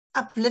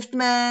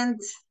upliftment.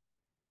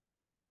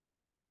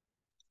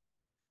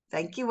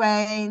 Thank you,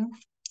 Wayne.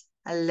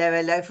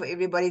 Hello for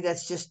everybody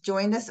that's just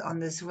joined us on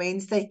this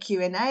Wednesday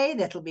Q&A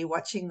that'll be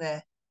watching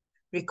the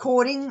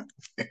recording.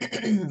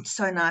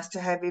 So nice to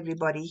have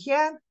everybody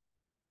here.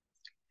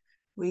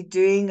 We're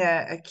doing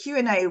a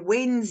Q&A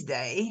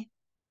Wednesday,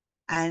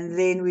 and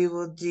then we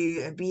will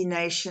do a B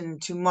Nation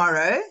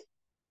tomorrow,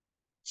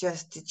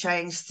 just to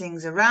change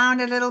things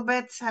around a little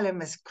bit. Hello,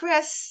 Miss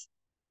Chris.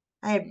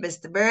 Hey,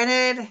 Mr.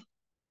 Bernard.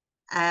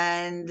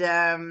 And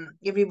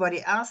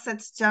everybody else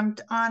that's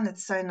jumped on.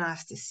 It's so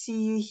nice to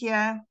see you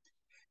here.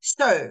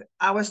 So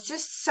I was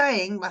just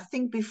saying, I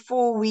think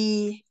before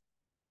we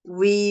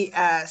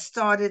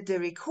started the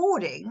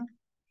recording,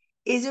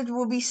 is it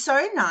will be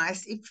so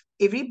nice if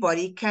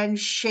everybody can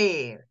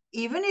share,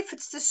 even if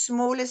it's the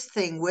smallest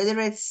thing, whether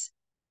it's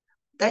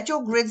that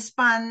your grid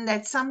spun,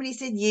 that somebody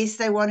said yes,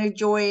 they want to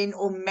join,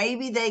 or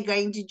maybe they're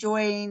going to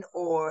join,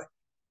 or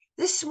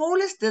the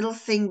smallest little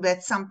thing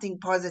that's something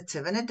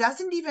positive. And it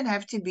doesn't even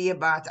have to be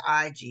about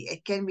IG.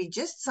 It can be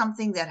just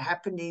something that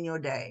happened in your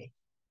day.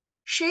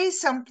 Share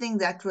something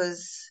that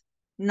was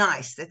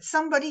nice, that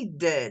somebody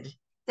did,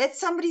 that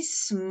somebody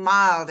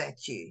smiled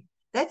at you.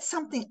 That's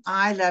something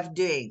I love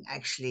doing,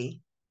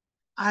 actually.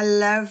 I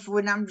love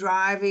when I'm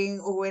driving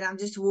or when I'm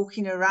just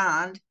walking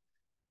around,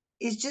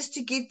 is just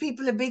to give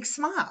people a big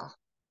smile.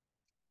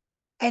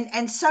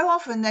 And so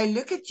often they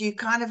look at you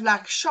kind of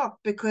like shocked,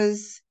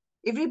 because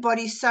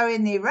everybody's so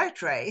in their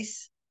rat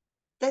race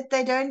that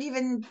they don't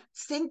even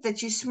think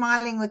that you're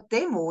smiling with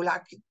them, or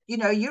like,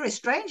 you're a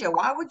stranger.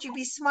 Why would you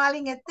be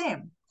smiling at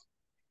them?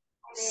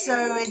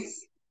 So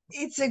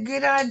it's a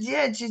good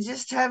idea to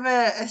just have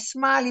a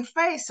smiley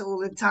face all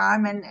the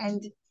time,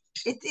 and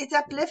it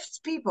uplifts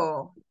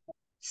people.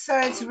 So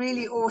it's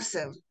really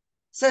awesome.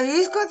 So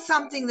who's got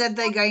something that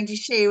they're going to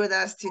share with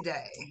us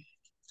today?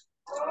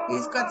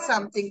 Who's got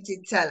something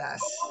to tell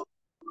us?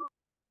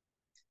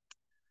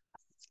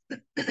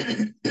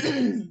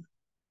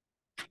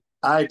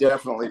 I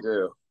definitely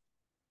do.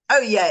 Oh,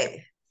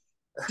 yay.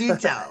 Do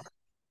tell.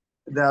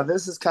 Now,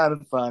 this is kind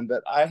of fun,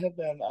 but I have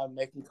been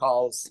making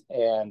calls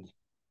and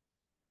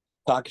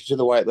talking to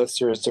the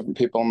whitelisters, different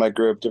people in my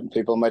group, different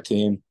people in my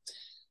team,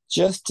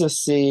 just to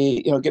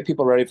see, get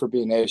people ready for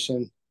B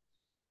Nation,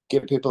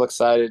 get people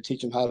excited,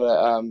 teach them how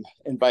to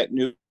invite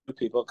new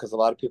people, because a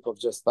lot of people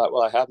have just thought,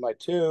 well, I have my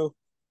two,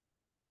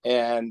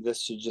 and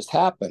this should just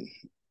happen.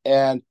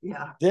 And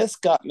Yeah. this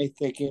got me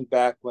thinking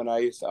back when I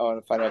used to own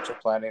a financial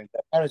planning and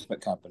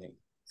management company.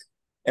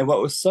 And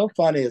what was so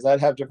funny is I'd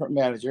have different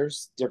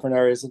managers, different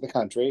areas of the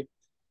country,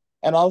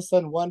 and all of a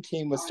sudden one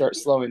team would start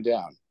slowing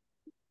down.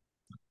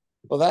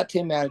 Well, that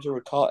team manager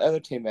would call other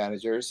team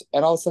managers,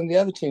 and all of a sudden the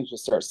other teams would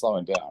start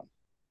slowing down.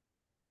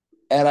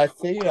 And I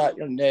figured out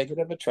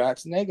negative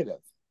attracts negative.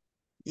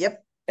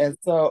 Yep. And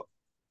so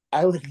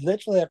I would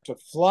literally have to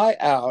fly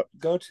out,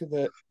 go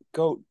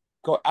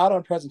out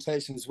on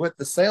presentations with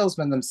the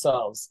salesmen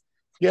themselves,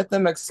 get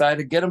them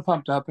excited, get them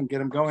pumped up, and get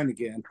them going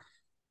again.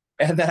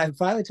 And then I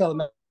finally tell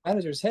the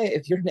managers, hey,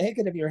 if you're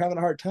negative, you're having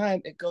a hard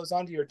time, it goes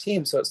on to your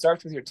team. So it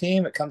starts with your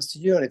team, it comes to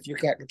you. And if you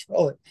can't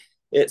control it,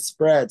 it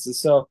spreads. And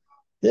so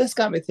this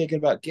got me thinking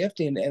about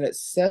gifting. And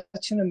it's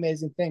such an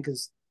amazing thing,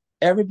 because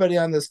everybody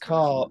on this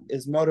call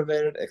is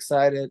motivated,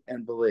 excited,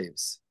 and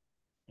believes.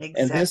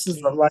 And this is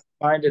the Exactly.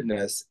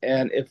 like-mindedness.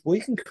 And if we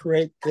can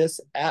create this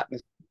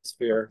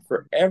atmosphere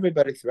for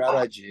everybody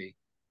throughout IG,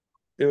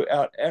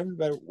 throughout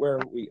everybody where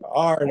we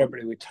are, and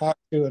everybody we talk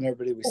to, and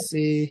everybody we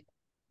see,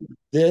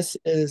 this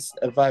is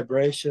a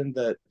vibration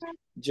that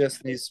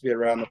just needs to be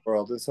around the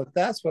world. And so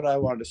that's what I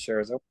wanted to share,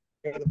 is I want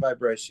to share the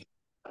vibration,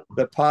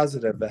 the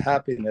positive, the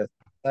happiness,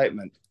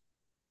 excitement.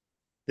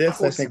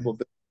 This, I think, will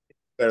Awesome. be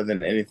better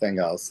than anything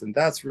else. And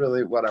that's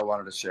really what I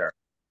wanted to share.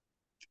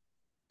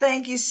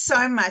 Thank you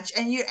so much.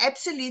 And you're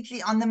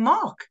absolutely on the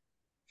mark.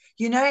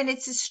 And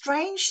it's a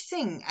strange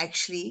thing,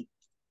 actually.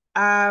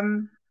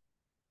 When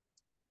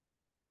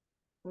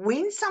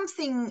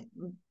something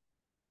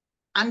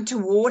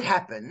untoward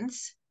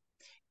happens,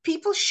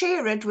 people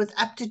share it with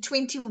up to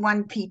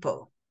 21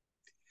 people.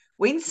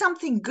 When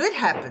something good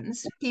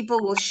happens,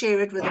 people will share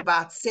it with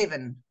about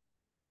 7.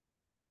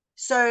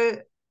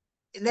 So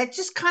that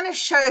just kind of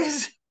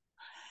shows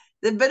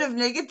the bit of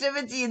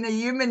negativity in the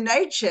human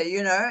nature,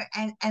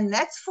 and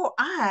that's for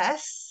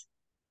us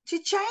to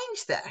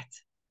change that.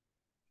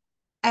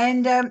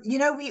 And,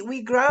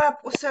 we grow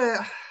up also.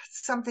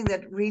 Something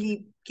that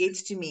really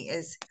gets to me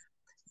is,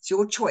 it's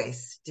your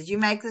choice. Did you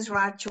make this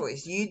right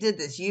choice? You did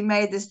this. You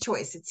made this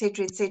choice,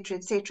 etc., etc.,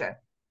 etc.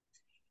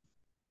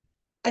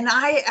 And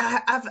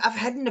I've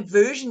had an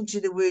aversion to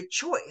the word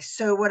choice.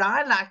 So what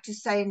I like to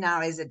say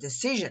now is a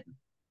decision.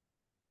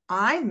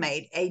 I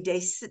made a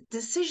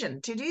decision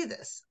to do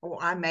this,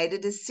 or I made a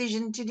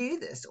decision to do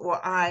this,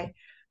 or I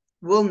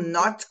will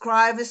not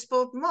cry over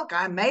spilt milk.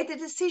 I made a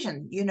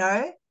decision.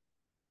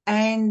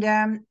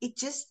 And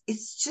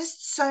it's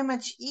just so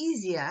much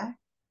easier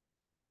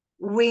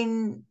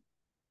when,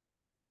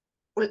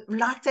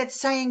 like that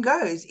saying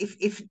goes,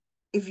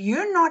 if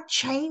you're not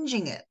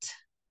changing it,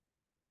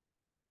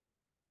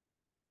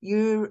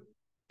 you're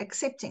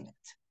accepting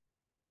it.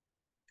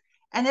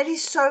 And that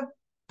is so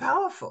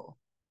powerful.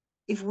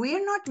 If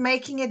we're not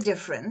making a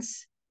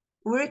difference,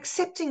 we're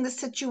accepting the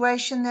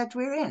situation that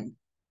we're in.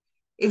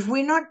 If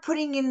we're not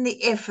putting in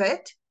the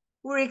effort,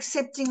 we're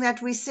accepting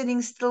that we're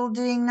sitting still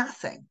doing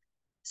nothing.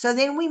 So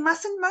then we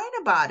mustn't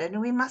moan about it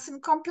and we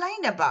mustn't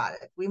complain about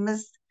it. We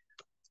must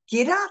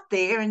get out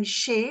there and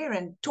share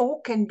and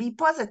talk and be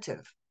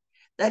positive.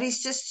 That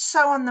is just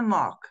so on the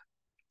mark.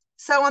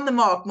 So on the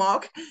mark,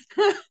 Mark.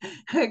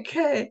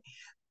 Okay.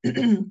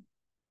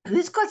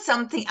 Who's got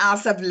something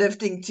else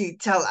uplifting to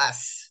tell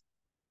us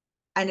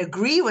and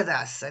agree with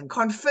us and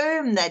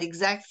confirm that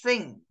exact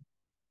thing?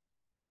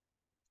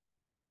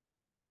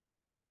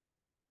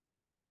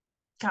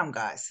 Come,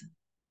 guys.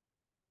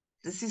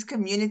 This is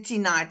community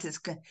night.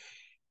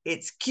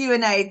 It's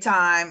Q&A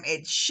time.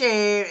 It's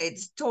share.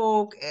 It's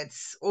talk.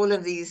 It's all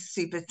of these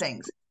super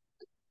things.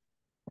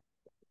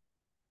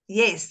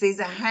 Yes, there's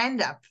a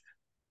hand up.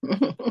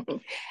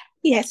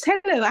 Yes,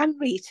 hello, I'm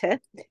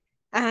Rita,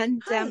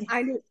 and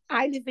Hi.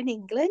 I live in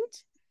England,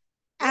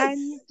 Yes.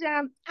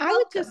 and I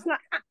would just like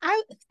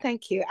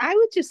thank you. I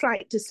would just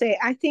like to say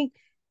I think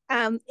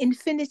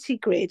Infinity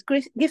Grid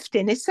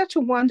gifting is such a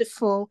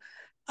wonderful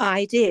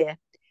idea,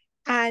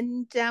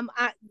 and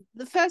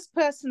the first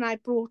person I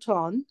brought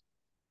on,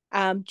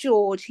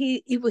 George,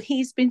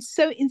 he's been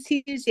so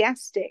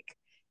enthusiastic,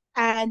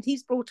 and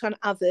he's brought on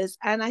others,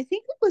 and I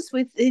think it was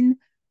within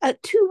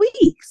 2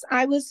 weeks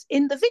I was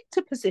in the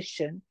victor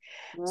position.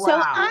 So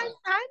Wow.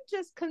 I'm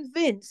just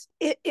convinced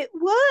it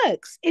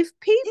works if It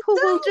people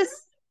will just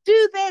does.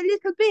 do their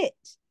little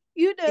bit.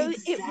 It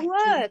Exactly.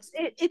 works.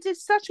 It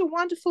is such a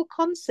wonderful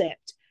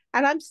concept,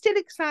 and I'm still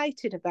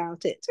excited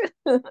about it.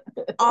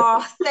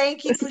 Oh,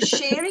 thank you for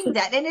sharing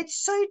that. And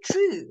it's so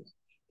true.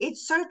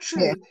 It's so Yeah.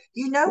 true.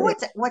 You know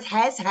Yeah. what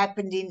has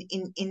happened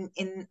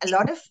in a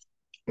lot of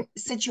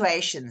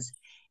situations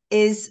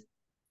is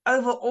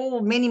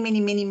overall many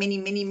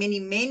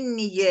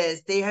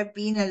years, there have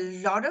been a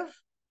lot of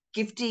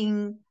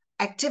gifting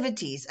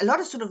activities, a lot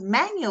of sort of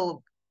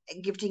manual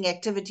gifting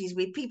activities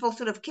where people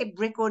sort of kept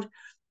record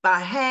by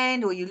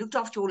hand, or you looked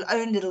after your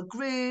own little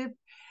group,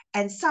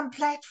 and some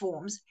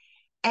platforms,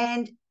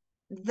 and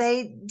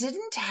they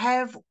didn't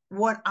have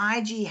what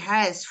IG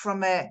has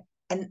from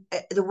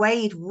the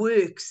way it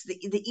works,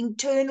 the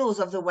internals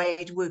of the way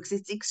it works.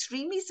 It's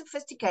extremely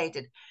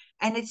sophisticated,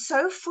 and it's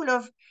so full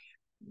of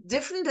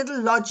different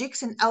little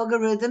logics and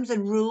algorithms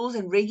and rules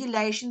and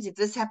regulations. If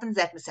this happens,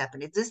 that must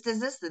happen. If this does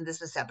this, then this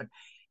must happen.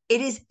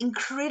 It is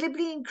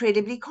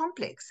incredibly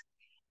complex.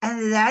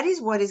 And that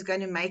is what is going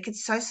to make it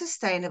so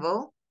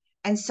sustainable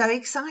and so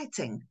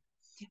exciting.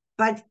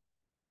 But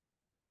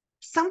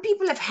some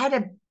people have had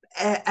a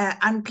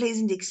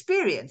unpleasant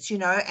experience,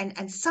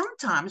 and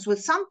sometimes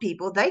with some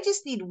people, they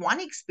just need one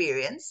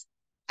experience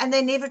and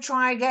they never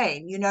try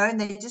again, and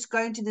they just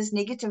go into this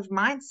negative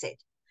mindset.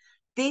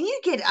 Then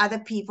you get other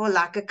people,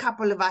 like a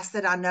couple of us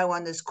that I know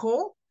on this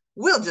call.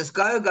 We'll just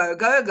go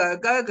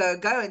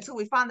until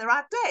we find the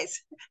right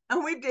place.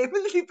 And we've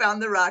definitely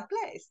found the right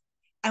place.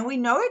 And we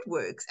know it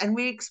works and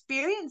we're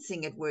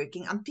experiencing it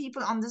working. And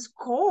people on this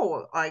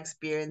call are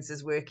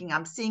experiencing working.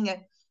 I'm seeing a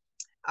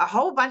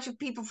whole bunch of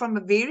people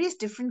from various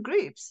different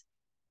groups.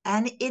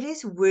 And it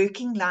is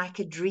working like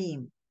a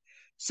dream.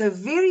 So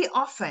very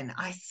often,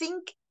 I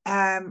think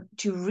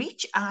to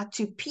reach out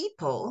to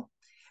people,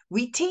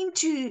 we tend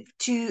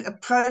to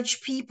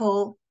approach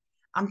people.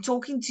 I'm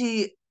talking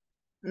to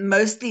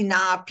mostly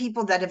now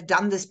people that have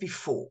done this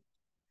before.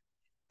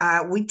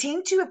 We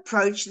tend to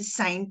approach the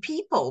same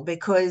people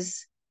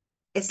because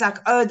it's like,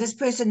 oh, this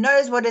person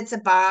knows what it's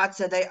about,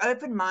 so they're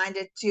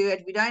open-minded to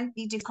it. We don't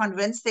need to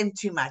convince them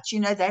too much.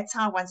 That's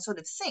how one sort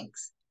of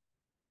thinks.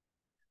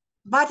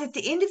 But at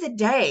the end of the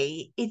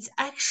day, it's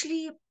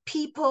actually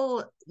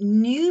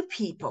new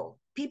people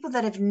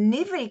that have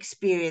never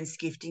experienced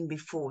gifting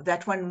before,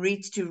 that one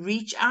needs to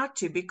reach out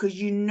to, because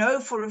you know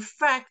for a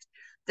fact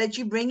that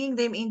you're bringing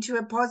them into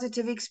a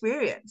positive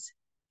experience.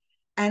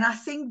 And I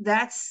think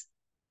that's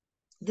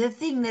the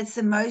thing that's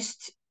the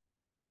most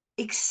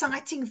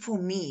exciting for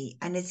me.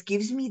 And it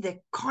gives me the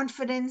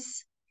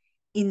confidence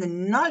in the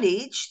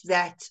knowledge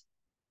that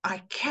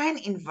I can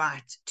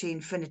invite to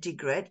Infinity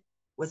Grid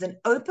with an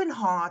open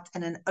heart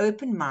and an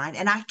open mind,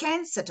 and I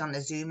can sit on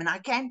a Zoom and I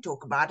can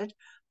talk about it.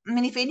 I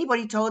mean, if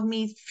anybody told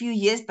me a few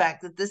years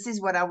back that this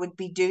is what I would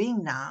be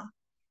doing now,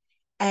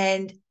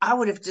 and I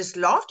would have just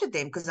laughed at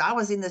them, because I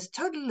was in this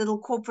total little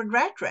corporate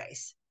rat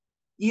race,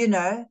 you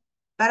know,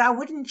 but I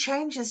wouldn't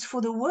change this for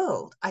the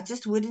world. I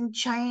just wouldn't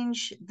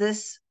change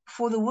this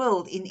for the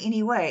world in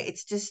any way.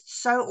 It's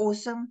just so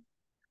awesome.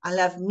 I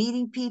love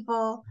meeting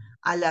people.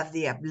 I love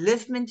the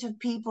upliftment of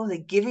people. The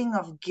giving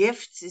of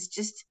gifts is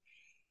just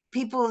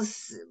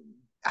people's,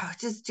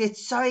 just get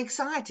so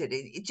excited.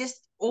 It just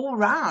all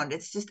round,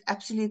 it's just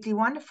absolutely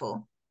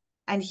wonderful.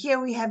 And here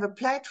we have a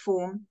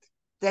platform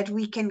that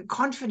we can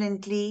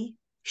confidently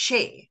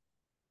share,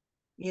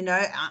 You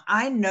know,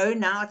 I know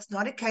now it's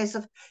not a case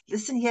of,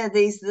 listen here,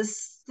 there's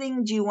this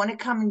thing. Do you want to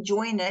come and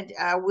join it?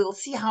 We'll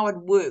see how it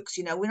works.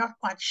 You know, we're not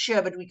quite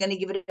sure, but we're going to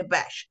give it a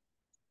bash.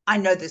 I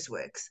know this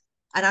works.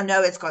 And I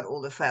know it's got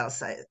all the fail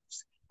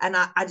safes. And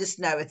I just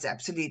know it's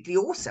absolutely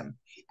awesome.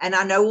 And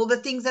I know all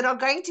the things that are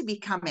going to be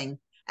coming.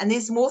 And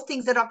there's more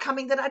things that are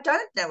coming that I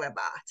don't know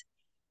about.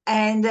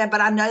 And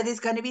but I know there's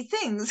going to be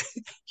things,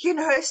 you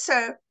know.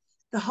 So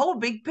the whole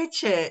big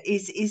picture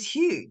is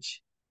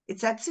huge.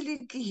 It's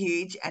absolutely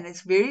huge, and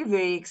it's very,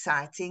 very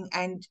exciting.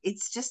 And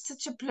it's just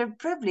such a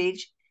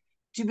privilege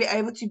to be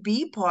able to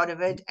be part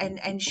of it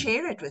and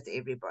share it with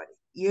everybody,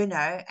 you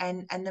know,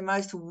 and the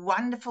most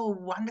wonderful,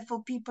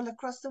 wonderful people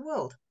across the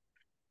world.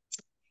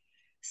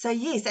 So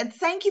yes, and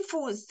thank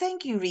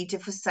you, Rita,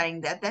 for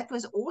saying that. That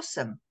was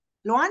awesome.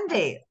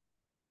 Luande,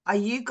 are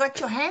you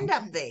got your hand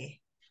up there?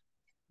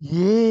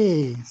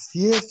 Yes,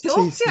 Talk to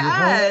Tracey.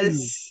 How are you?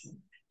 us.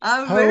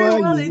 I'm How very are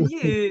well, you? and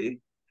you?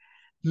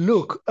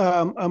 Look,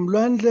 I'm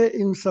Lwandle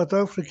in South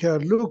Africa.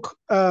 Look,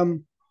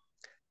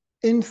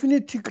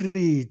 Infinity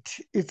Grid,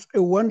 it's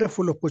a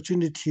wonderful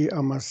opportunity,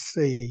 I must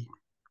say.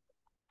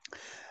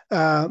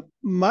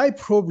 My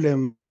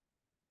problem.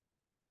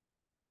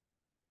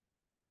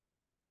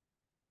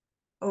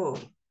 Oh,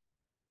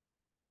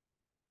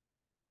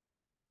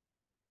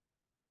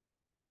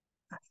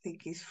 I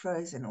think he's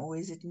frozen, or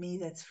is it me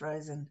that's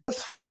frozen?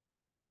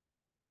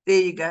 There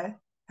you go.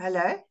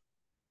 Hello?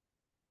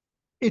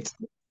 It's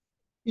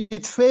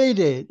it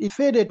faded. It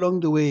faded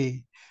along the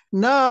way.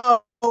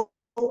 Now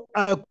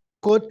I've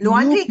got new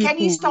Luandle, can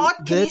you people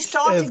start? Can you that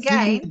start fill in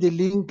again? the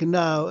link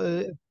now.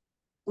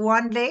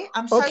 Luandle,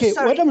 I'm so Okay, what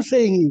sorry. I'm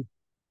saying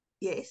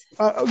Yes.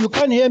 is, you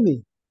can't hear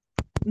me.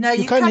 No,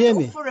 You you can't cut hear off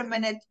me. for a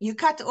minute. You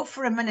cut off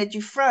for a minute.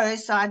 You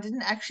froze, so I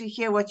didn't actually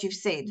hear what you've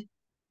said.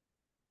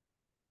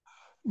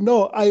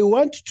 No, I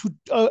want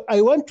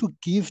to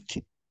gift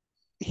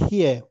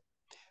here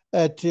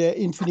at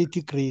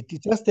Infinity Grid.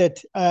 It's just that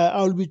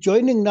I'll be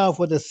joining now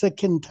for the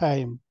second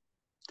time.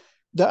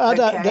 The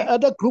Okay.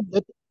 other group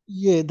that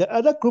the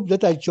other group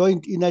that I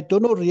joined in, I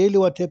don't know really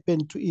what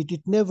happened to it.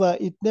 It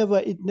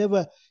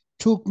never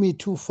took me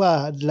too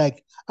far.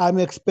 Like I'm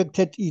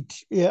expected it.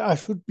 I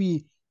should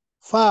be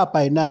far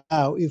by now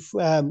if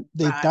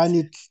they've Right. done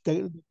it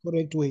the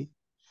correct way.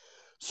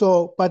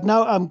 So, but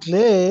now I'm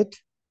glad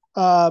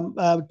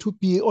to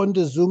be on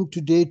the Zoom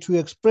today to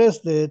express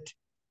that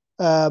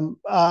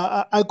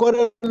I got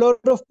a lot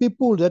of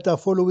people that are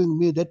following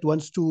me that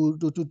wants to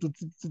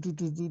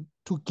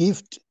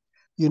gift,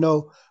 you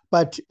know.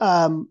 But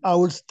I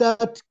will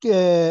start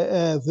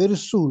very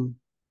soon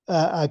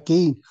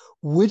again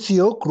with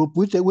your group,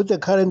 with the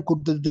current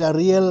group, the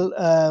real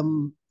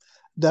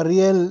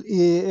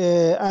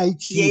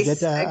IG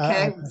that Yes. I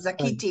Okay. find.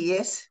 Zakiti,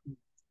 yes.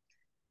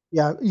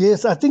 Yeah,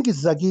 yes, I think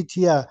it's Zagit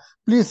here.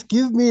 Please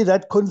give me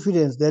that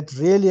confidence that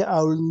really I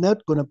will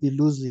not gonna be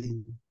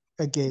losing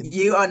again.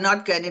 You are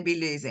not going to be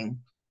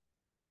losing,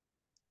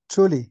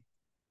 Truly.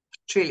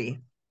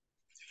 truly.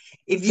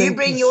 If you Thank you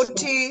bring your so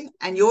two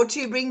and your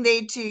two bring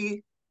their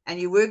two and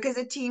you work as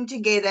a team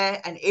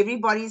together and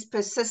everybody's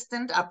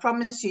persistent, I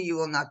promise you, you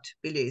will not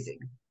be losing.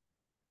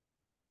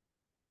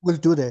 We'll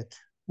do that.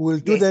 We'll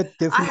do Yes. that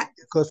definitely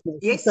because my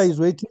sister Yes.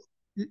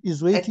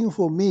 is It, waiting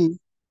for me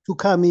to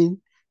come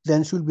in.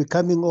 Then she'll be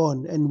coming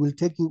on, and we'll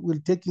take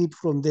it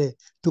from there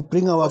to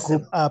bring our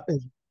group awesome. up.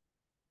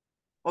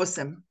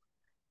 Awesome.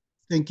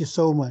 Thank you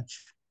so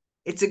much.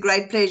 It's a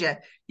great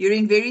pleasure. You're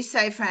in very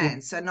safe Yeah.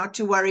 hands, so not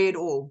to worry at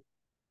all.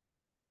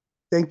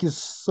 Thank you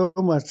so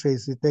much,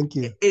 Tracey. Thank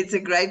you. It's a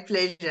great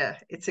pleasure.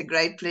 It's a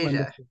great pleasure.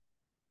 Wonderful.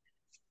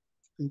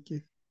 Thank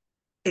you.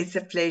 It's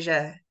a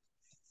pleasure.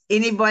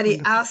 Anybody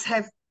Wonderful. else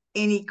have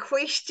any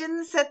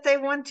questions that they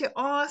want to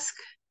ask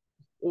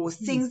or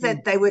things Okay.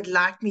 that they would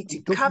like me to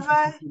I'm talking to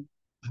cover?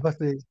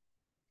 people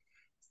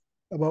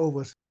about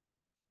us.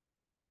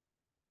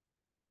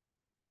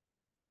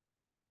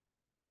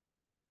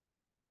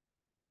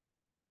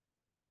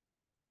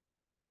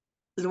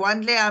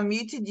 Lwandle, I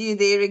muted you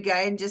there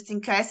again just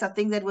in case. I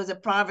think that was a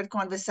private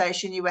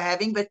conversation you were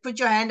having, but put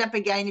your hand up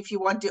again if you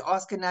want to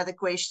ask another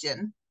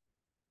question.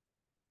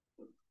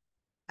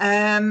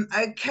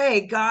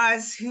 Okay,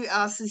 guys, who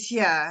else is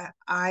here?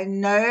 I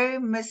know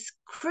Miss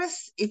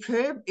Chris,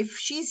 if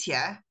she's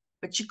here,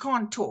 but she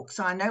can't talk.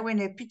 So I know when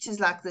her picture's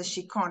like this,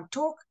 she can't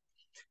talk.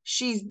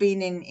 She's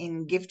been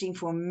in gifting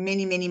for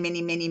many, many,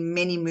 many, many,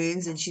 many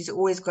moons, and she's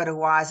always got a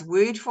wise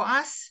word for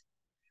us.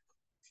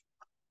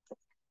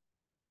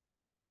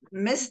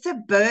 Mr.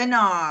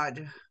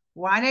 Bernard,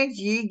 why don't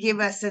you give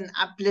us an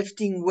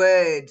uplifting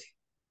word?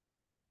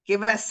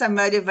 Give us some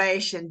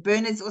motivation.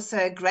 Bernard's also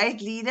a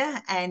great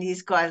leader and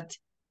he's got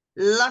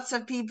lots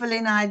of people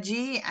in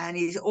IG and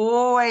he's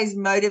always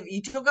motivated.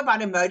 You talk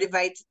about a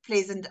motivated,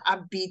 pleasant,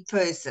 upbeat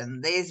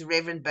person. There's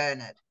Reverend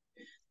Bernard.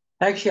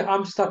 Actually,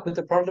 I'm stuck with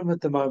the problem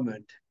at the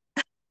moment.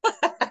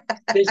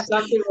 There's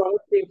something wrong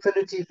with the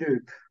infinity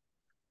loop.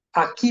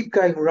 I keep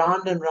going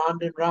round and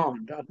round and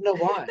round. I don't know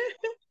why.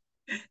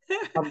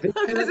 I'm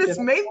Because vigilant it's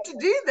and meant to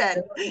do that.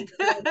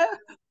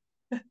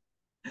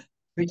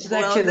 which is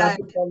Well actually a done.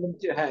 lovely problem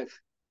to have.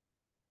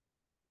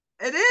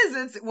 It is.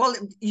 It's well,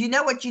 you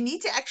know what? You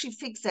need to actually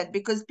fix that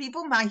because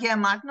people might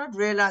not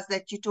realize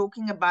that you're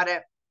talking about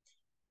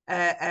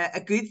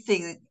a good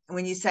thing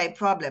when you say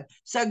problem.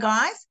 So,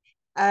 guys,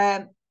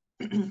 um,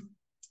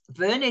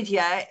 Bernard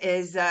here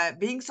is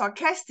being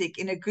sarcastic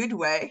in a good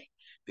way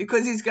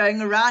because he's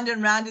going around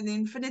and round in the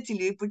infinity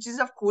loop, which is,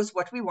 of course,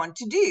 what we want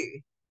to do.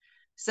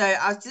 So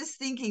I was just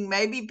thinking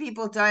maybe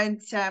people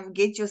don't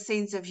get your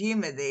sense of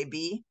humor there,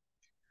 B.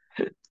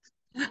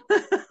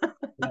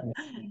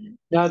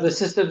 No, the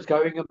system's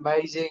going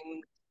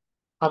amazing.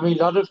 I mean,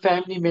 a lot of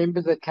family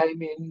members that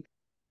came in,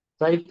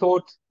 they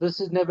thought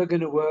this is never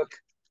going to work,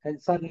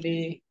 and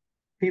suddenly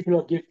people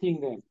are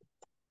gifting them. I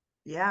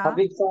Yeah,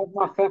 think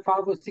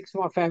five or six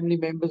of my family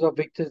members are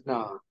victors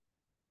now,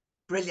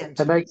 brilliant,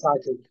 and they're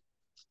excited.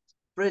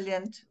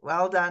 brilliant.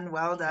 Well done,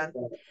 well done.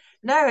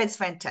 No, it's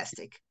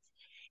fantastic.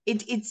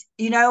 It's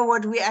you know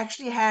what we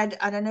actually had.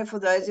 I don't know for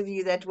those of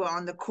you that were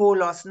on the call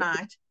last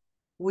night,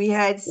 we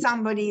had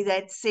somebody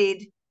that said,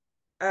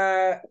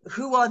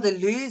 "Who are the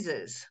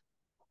losers?"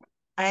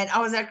 And I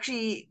was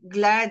actually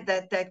glad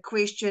that that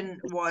question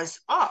was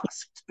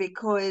asked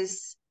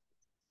because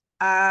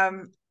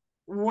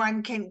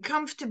one can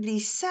comfortably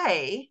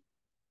say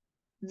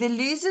the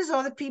losers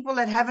are the people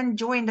that haven't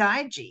joined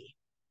IG.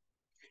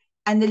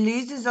 And the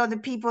losers are the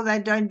people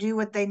that don't do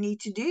what they need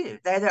to do.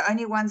 They're the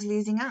only ones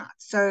losing out.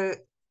 So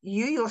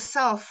you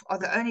yourself are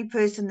the only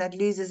person that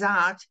loses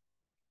out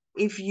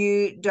if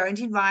you don't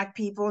invite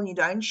people and you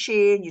don't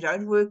share and you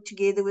don't work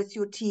together with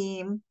your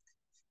team.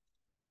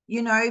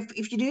 You know,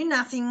 if you do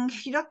nothing,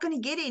 you're not going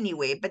to get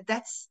anywhere. But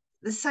that's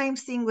the same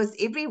thing with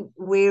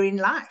everywhere in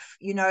life.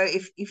 You know,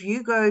 if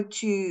you go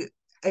to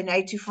an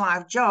 8 to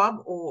 5 job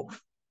or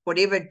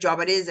whatever job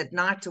it is at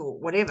night or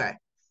whatever,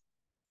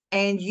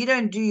 and you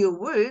don't do your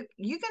work,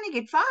 you're going to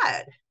get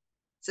fired.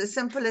 It's as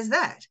simple as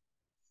that.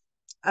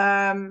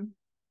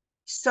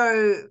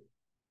 So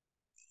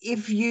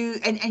if you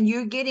and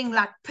you're getting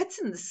like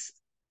pittance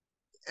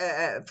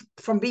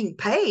from being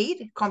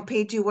paid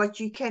compared to what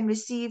you can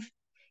receive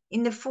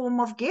in the form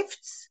of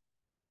gifts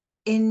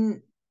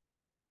in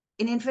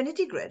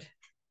Infinity Grid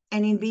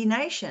and in B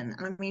Nation.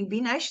 I mean,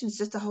 B Nation is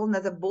just a whole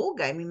nother ball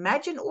game.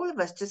 Imagine all of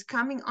us just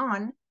coming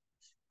on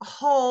a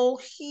whole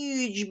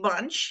huge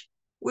bunch.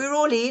 We're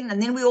all in,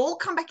 and then we all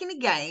come back in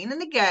again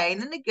and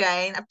again and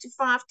again, up to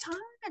 5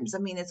 times. I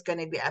mean, it's going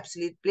to be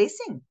absolute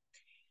blessing.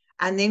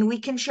 And then we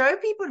can show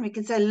people and we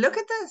can say, look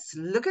at this,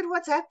 look at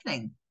what's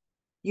happening.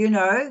 You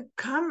know,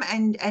 come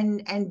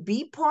and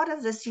be part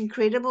of this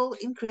incredible,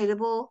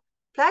 incredible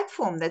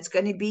platform that's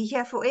going to be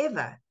here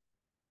forever.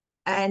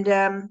 And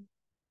I'm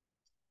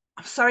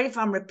sorry if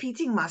I'm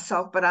repeating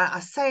myself, but I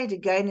say it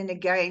again and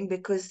again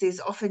because there's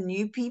often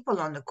new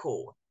people on the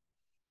call.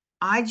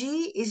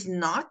 IG is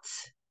not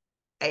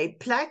a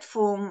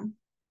platform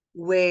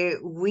where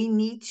we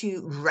need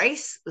to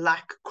race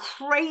like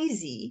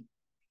crazy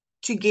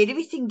to get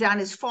everything done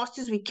as fast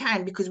as we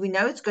can because we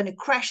know it's going to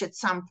crash at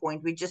some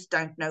point. We just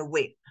don't know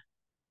when.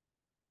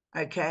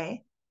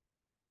 Okay.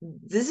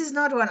 This is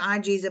not what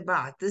IG is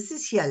about. This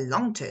is here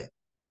long term.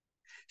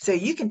 So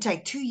you can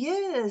take 2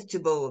 years to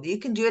build. You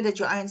can do it at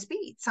your own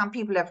speed. Some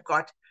people have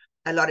got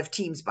a lot of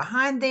teams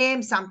behind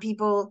them. Some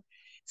people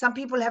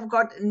have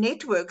got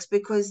networks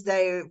because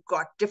they've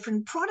got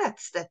different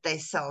products that they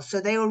sell.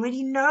 So they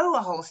already know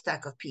a whole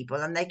stack of people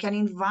and they can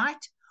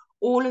invite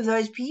all of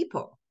those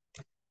people,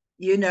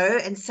 you know,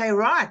 and say,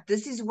 right,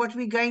 this is what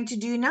we're going to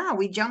do now.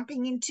 We're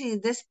jumping into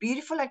this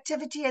beautiful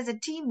activity as a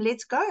team.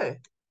 Let's go.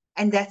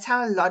 And that's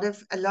how a lot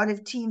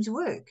of teams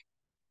work,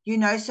 you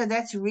know. So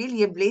that's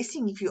really a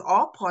blessing if you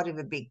are part of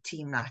a big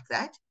team like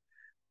that.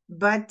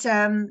 But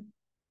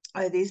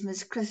oh, there's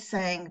Miss Chris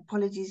saying,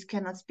 apologies,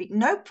 cannot speak.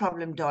 No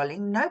problem,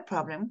 darling, no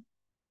problem.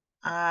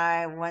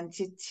 I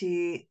wanted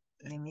to,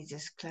 let me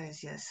just close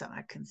here so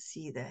I can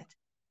see that.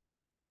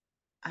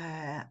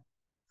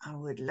 I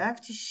would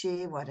love to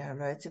share what I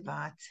wrote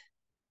about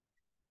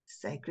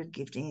sacred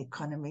gifting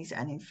economies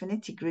and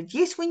infinity grid.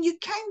 Yes, when you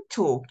can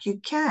talk, you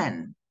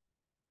can.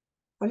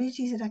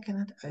 Apologies that I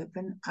cannot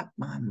open up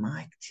my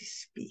mic to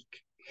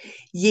speak.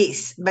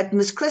 Yes, but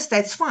Miss Chris,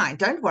 that's fine.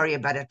 Don't worry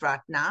about it right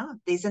now.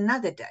 There's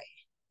another day.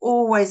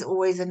 Always,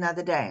 always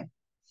another day.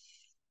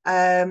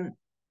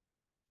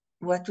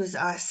 What was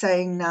I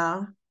saying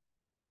now?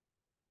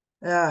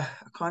 I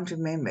can't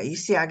remember. You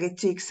see, I get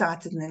too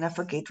excited and then I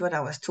forget what I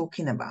was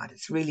talking about.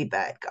 It's really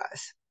bad,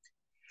 guys.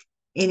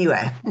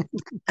 Anyway.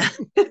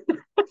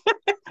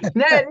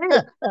 No, it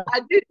is. I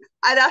did.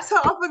 And I so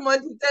often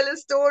want to tell a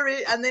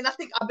story, and then I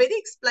think I better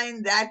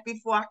explain that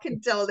before I can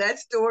tell that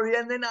story.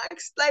 And then I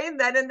explain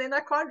that, and then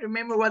I can't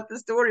remember what the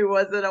story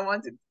was that I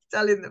wanted to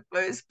tell in the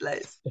first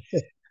place.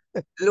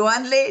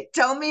 Luanle,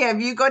 tell me,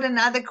 have you got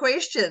another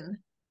question?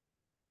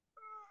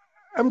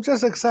 I'm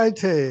just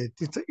excited.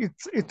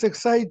 It's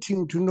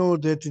exciting to know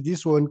that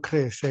this won't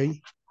crash. Eh?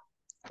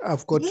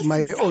 I've got Yes,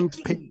 my own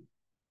exactly.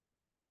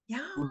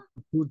 Yeah.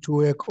 to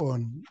work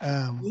on.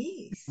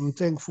 Yes. I'm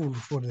thankful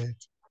for that.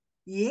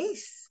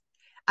 Yes.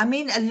 I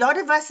mean, a lot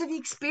of us have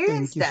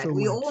experienced Thank you that. so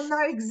We much. all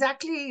know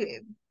exactly.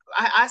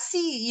 I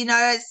see, you know,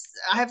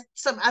 I have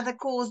some other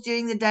calls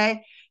during the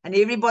day and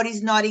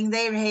everybody's nodding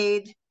their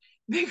head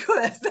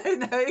because they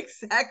know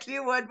exactly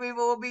what we've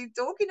all been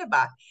talking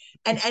about.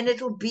 And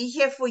it'll be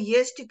here for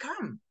years to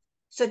come.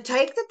 So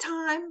take the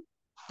time,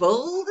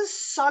 build a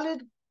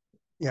solid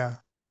Yeah.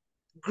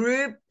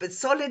 group, a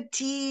solid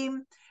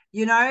team,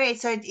 you know,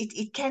 so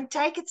it can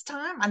take its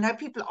time. I know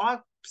people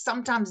are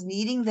sometimes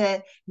needing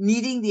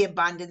the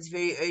abundance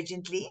very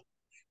urgently.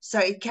 So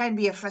it can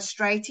be a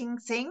frustrating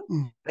thing.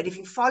 But if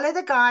you follow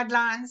the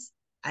guidelines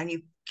and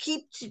you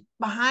keep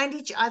behind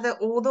each other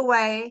all the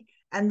way,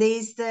 and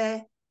there's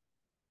the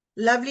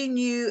lovely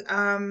new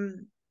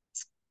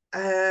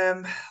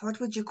what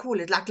would you call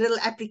it? Like little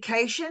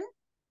application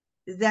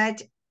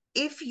that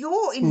if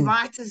your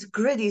inviter's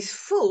grid is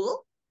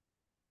full,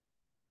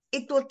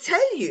 it will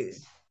tell you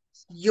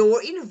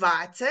your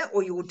inviter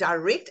or your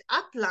direct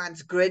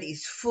upline's grid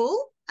is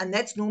full, and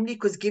that's normally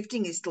because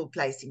gifting is still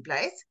placed in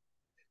place.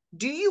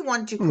 Do you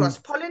want to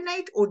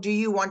cross-pollinate or do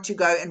you want to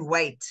go and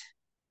wait?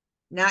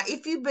 Now,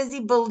 if you're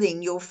busy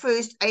building your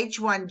first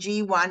H1,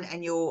 G1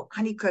 and your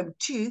honeycomb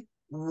 2,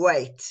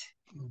 wait.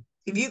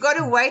 If you got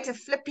to wait a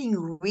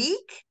flipping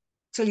week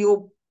till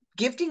your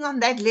gifting on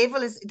that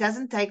level, it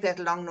doesn't take that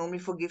long normally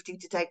for gifting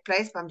to take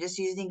place, but I'm just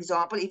using an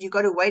example. If you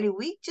got to wait a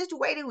week, just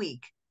wait a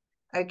week.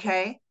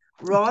 Okay,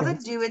 rather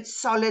do it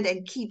solid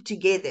and keep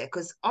together,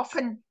 because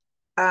often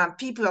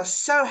people are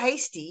so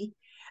hasty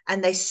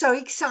and they're so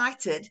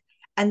excited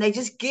and they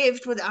just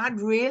gift without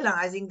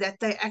realizing that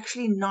they're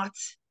actually not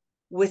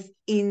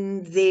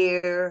within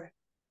their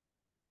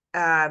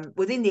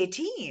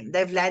team.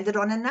 They've landed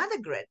on another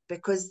grid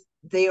because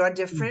there are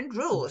different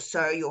rules.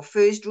 So your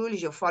first rule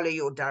is you follow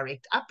your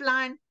direct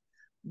upline,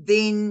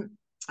 then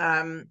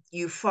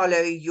you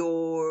follow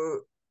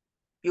your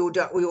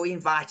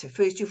inviter.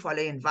 First, you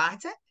follow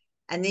inviter,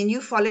 and then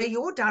you follow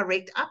your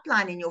direct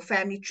upline in your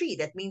family tree.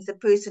 That means the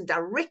person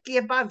directly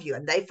above you,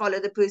 and they follow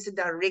the person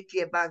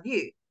directly above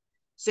you.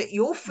 So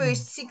your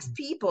first 6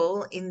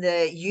 people in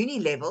the uni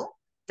level,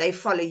 they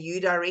follow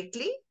you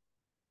directly.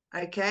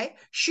 Okay.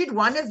 Should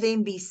one of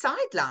them be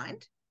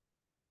sidelined,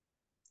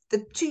 the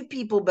 2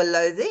 people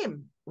below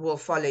them will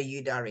follow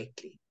you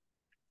directly.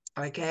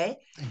 Okay.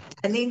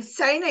 And then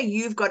say now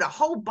you've got a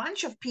whole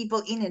bunch of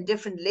people in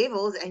different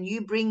levels and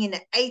you bring in an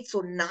 8th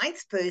or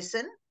 9th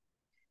person,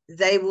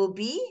 they will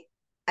be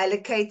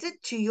allocated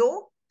to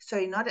your,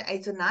 sorry, not an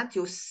 8th or 9th,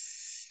 your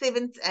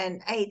 7th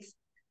and 8th.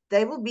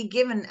 They will be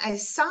given a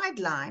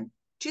sideline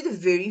to the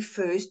very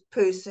first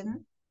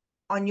person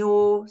on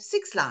your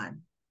 6th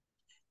line.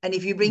 And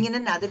if you bring in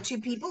another 2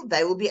 people,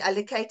 they will be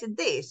allocated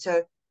there.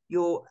 So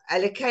your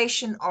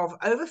allocation of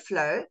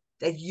overflow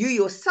that you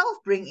yourself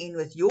bring in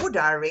with your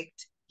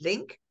direct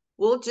link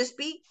will just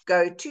be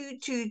go 2,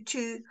 2,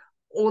 2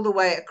 all the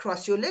way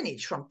across your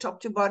lineage from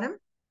top to bottom,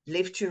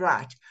 left to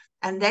right.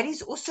 And that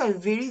is also a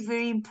very,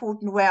 very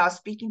important way. I was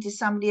speaking to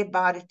somebody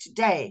about it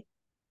today.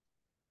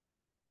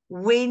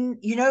 When,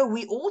 you know,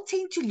 we all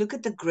tend to look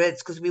at the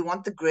grids because we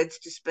want the grids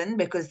to spin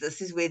because this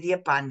is where the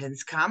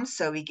abundance comes.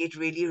 So we get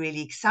really,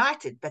 really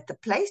excited. But the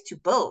place to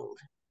build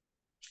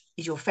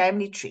is your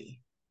family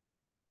tree.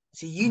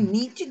 So you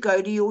need to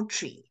go to your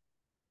tree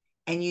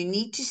and you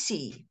need to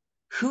see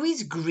who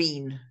is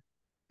green.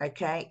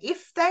 Okay.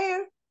 If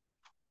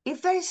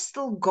they're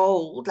still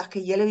gold, like a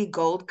yellowy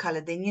gold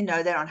color, then you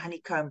know they're on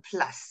honeycomb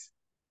plus.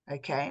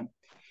 Okay.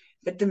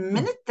 But the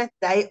minute that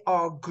they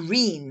are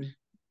green,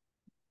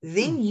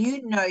 then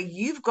you know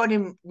you've got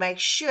to make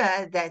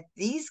sure that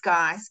these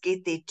guys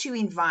get their 2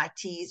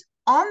 invitees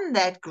on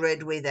that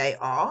grid where they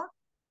are,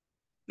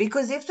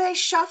 because if they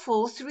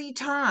shuffle 3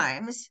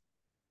 times,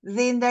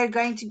 then they're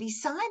going to be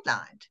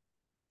sidelined.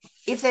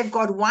 If they've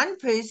got 1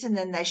 person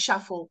and they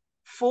shuffle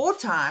 4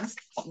 times,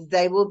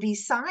 they will be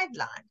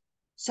sidelined.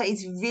 So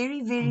it's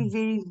very, very,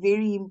 very,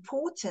 very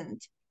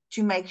important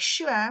to make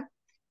sure,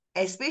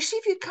 especially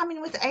if you come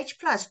in with H+,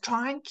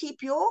 try and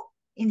keep your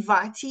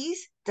invitees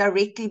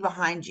directly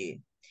behind you.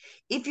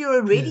 If you're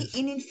already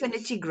in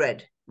Infinity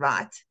Grid,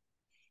 right,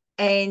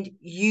 and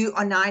you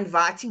are now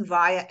inviting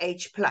via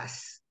H+,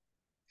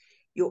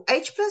 your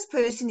H+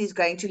 person is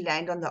going to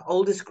land on the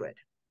oldest grid.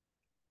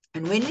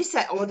 And when we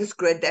say oldest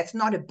grid, that's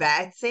not a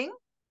bad thing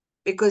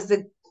because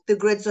the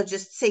grids are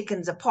just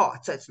seconds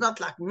apart. So it's not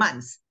like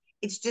months.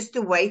 It's just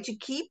a way to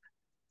keep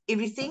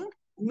everything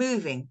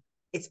moving.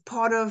 It's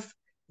part of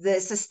the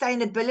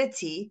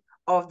sustainability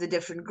of the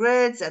different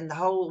grids and the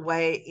whole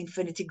way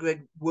Infinity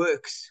Grid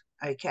works,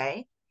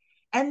 okay?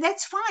 And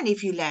that's fine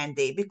if you land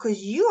there because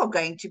you are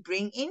going to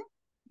bring in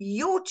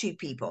your 2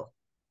 people,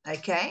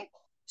 okay?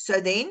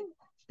 So then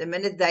the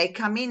minute they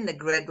come in,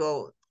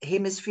 the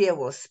hemisphere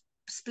will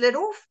split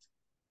off.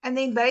 And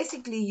then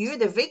basically you're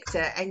the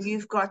victor and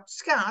you've got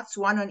scouts,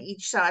 1 on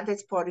each side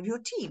that's part of your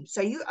team.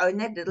 So you own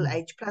that little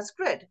H+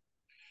 grid.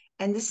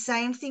 And the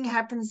same thing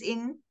happens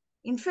in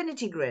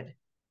Infinity Grid,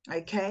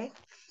 okay?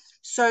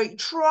 So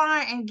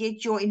try and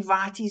get your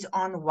invitees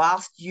on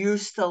whilst you're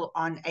still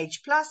on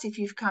H+, if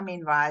you've come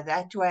in via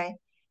that way.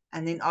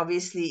 And then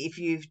obviously, if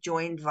you've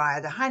joined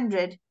via the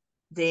 100,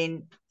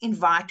 then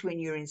invite when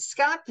you're in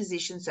scout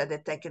position so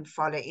that they can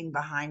follow in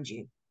behind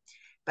you.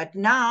 But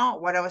now,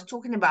 what I was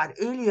talking about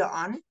earlier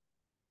on,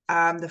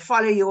 the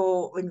follow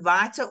your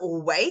inviter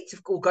or wait,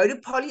 or go to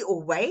poly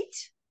or wait.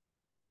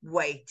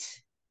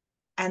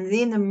 And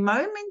then the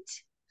moment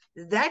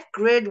that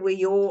grid where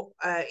your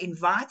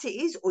inviter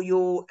is or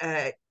your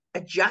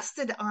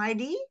adjusted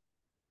ID,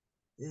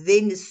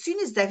 then as soon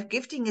as that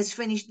gifting is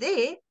finished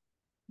there,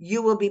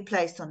 you will be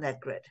placed on that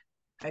grid.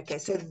 Okay,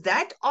 so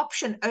that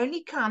option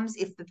only comes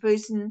if the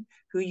person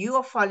who you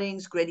are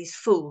following's grid is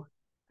full,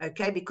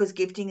 okay, because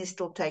gifting is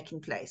still taking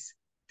place.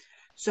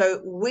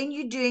 So when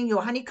you're doing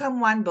your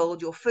honeycomb 1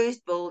 build, your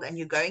first build, and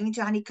you're going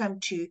into honeycomb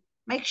 2,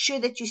 make sure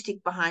that you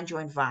stick behind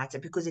your inviter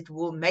because it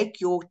will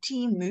make your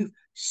team move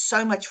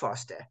so much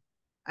faster.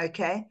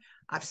 Okay,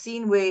 I've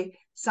seen where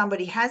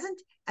somebody hasn't,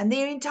 and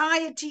their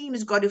entire team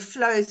has got to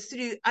flow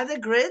through other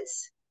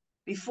grids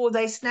before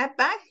they snap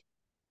back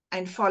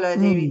and follow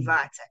their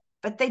inviter.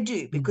 But they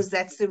do, because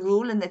that's the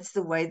rule and that's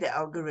the way the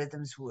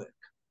algorithms work.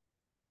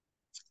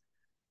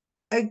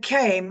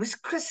 Okay, Miss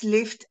Chris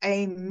left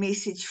a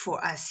message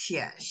for us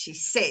here. She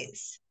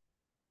says,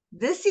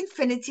 this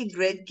Infinity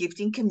Grid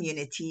gifting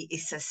community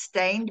is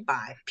sustained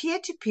by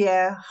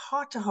peer-to-peer,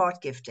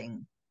 heart-to-heart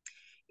gifting.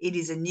 It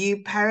is a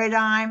new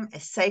paradigm,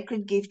 a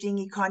sacred gifting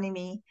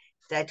economy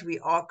that we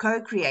are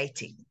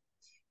co-creating,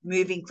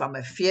 moving from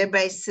a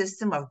fear-based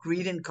system of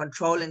greed and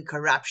control and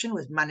corruption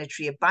with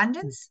monetary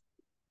abundance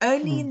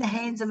only in the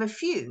hands of a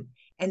few.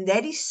 And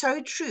that is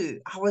so true.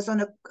 I was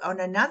on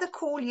another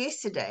call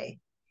yesterday,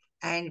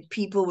 and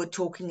people were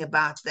talking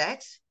about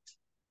that.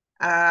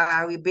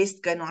 We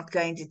best not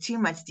go into too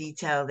much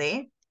detail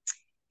there.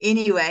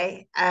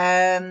 Anyway,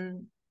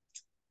 to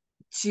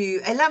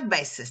a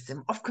love-based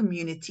system of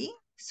community,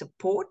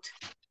 support,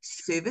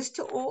 service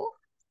to all,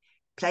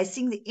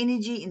 placing the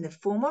energy in the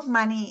form of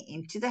money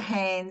into the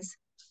hands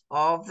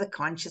of the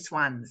conscious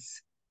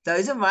ones.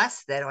 Those of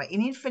us that are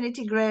in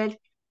Infinity Grid,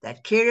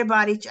 that care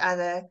about each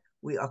other,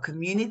 we are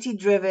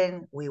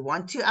community-driven, we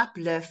want to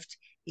uplift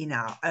in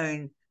our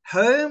own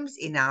homes,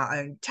 in our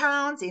own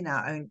towns, in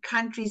our own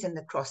countries, and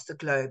across the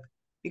globe,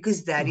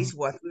 because that is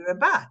what we're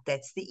about.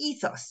 That's the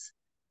ethos,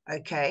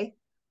 okay,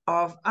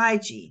 of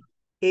IG,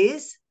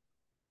 is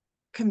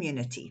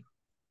community.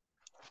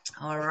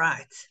 All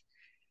right.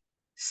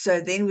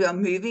 So then we are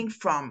moving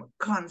from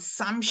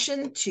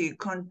consumption to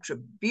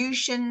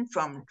contribution,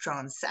 from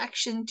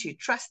transaction to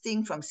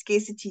trusting, from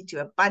scarcity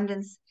to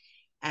abundance,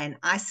 and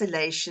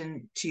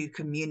isolation to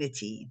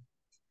community.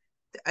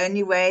 The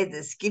only way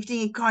this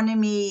gifting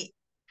economy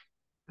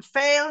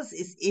fails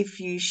is if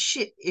you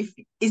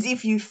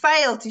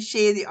fail to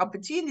share the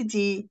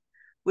opportunity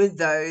with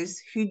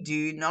those who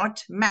do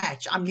not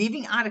match. I'm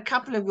leaving out a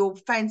couple of your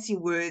fancy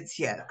words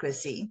here,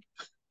 Chrissy.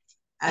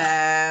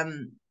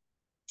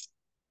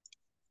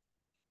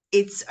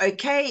 It's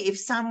okay if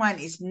someone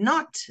is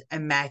not a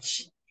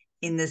match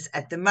in this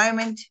at the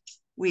moment.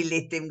 We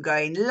let them go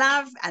in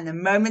love, and the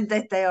moment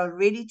that they are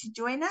ready to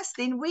join us,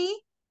 then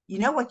you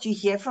know what, you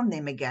hear from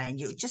them again.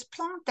 You just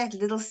plant that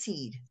little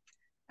seed.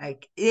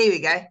 Okay, there we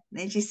go.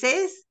 Then she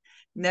says,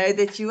 know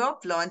that you are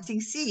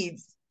planting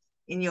seeds.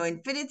 In your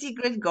Infinity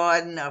Grid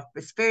garden of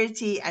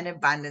prosperity and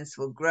abundance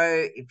will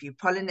grow if you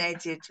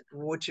pollinate it,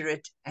 water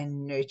it,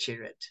 and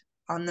nurture it.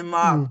 On the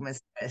mark,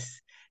 Miss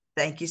Chris.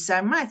 Thank you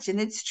so much. And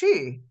it's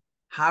true.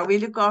 How we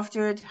look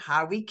after it,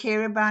 how we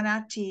care about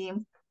our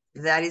team,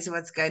 that is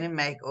what's going to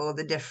make all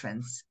the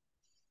difference.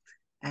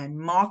 And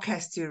Mark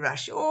has to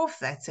rush off.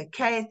 That's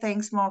okay.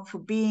 Thanks, Mark, for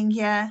being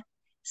here.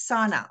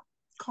 Sana,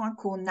 can't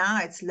call now.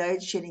 It's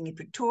load shedding in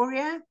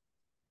Pretoria.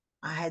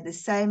 I had the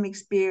same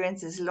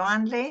experience as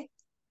Luandle.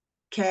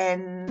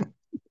 Can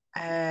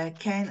I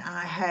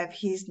have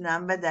his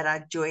number that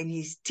I join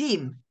his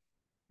team?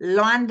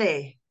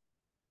 Luande,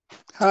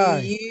 do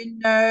you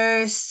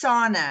know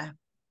Sana?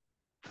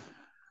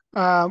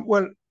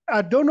 Well,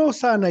 I don't know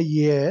Sana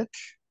yet,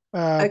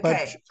 Okay.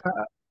 but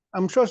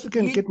I'm sure she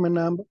can get my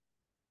number.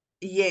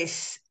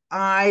 Yes,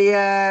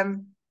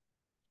 I'm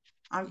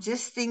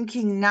just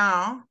thinking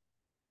now.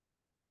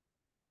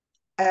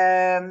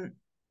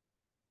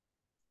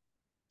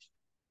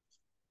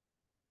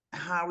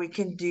 How we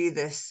can do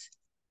this.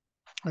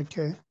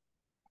 Okay.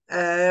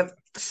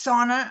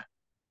 Sana,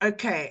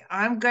 okay,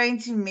 I'm going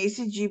to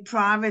message you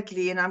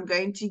privately, and I'm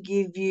going to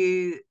give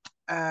you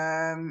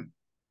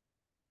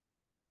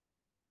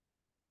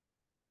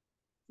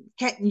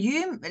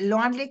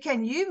Lonely,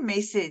 can you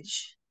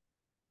message?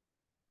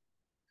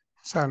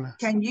 Sana.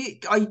 Can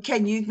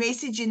you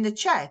message in the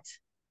chat?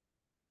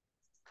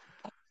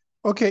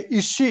 Okay,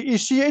 is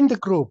she in the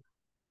group?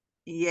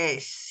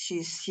 Yes,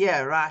 she's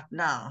here right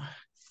now.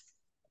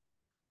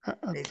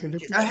 Okay,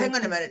 hang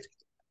on a minute.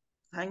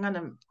 Hang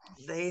on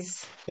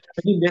there's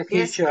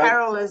Yes,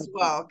 Carol as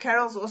well.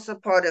 Carol's also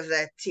part of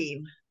that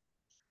team.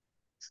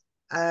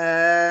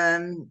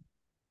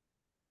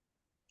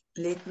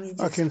 Let me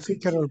just I can see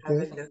Carol have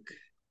a look.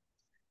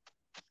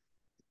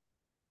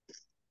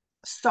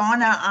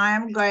 Sana, I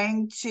am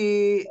going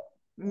to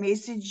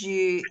message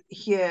you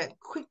here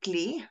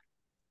quickly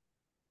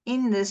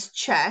in this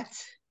chat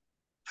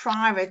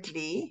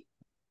privately,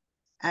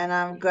 and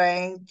I'm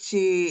going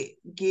to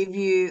give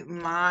you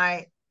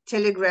my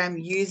Telegram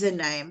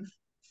username.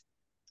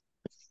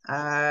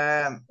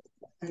 And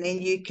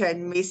then you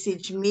can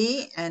message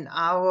me, and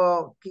I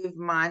will give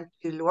mine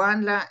to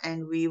Luanda,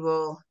 and we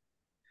will.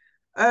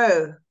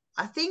 Oh,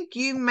 I think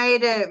you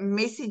made a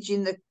message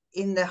in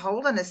the.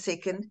 Hold on a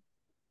second.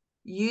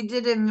 You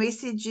did a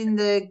message in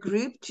the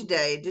group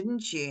today,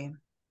 didn't you?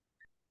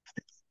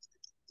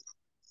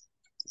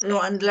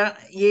 Luanda,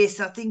 yes,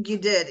 I think you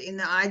did in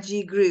the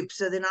IG group.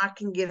 So then I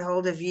can get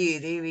hold of you.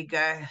 There we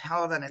go.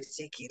 Hold on a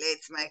second.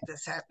 Let's make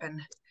this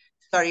happen.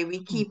 Sorry,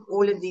 we keep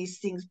all of these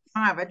things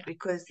private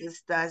because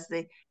this does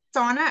the.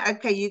 Sana,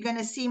 okay, you're going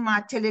to see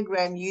my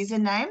Telegram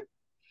username.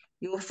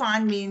 You'll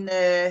find me in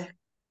the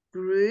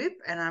group,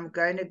 and I'm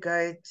going to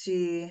go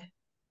to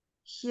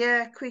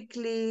here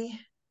quickly,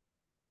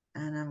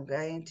 and I'm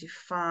going to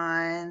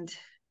find,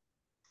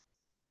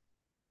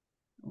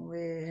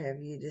 where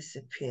have you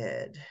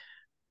disappeared?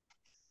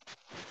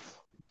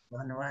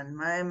 One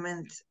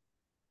moment.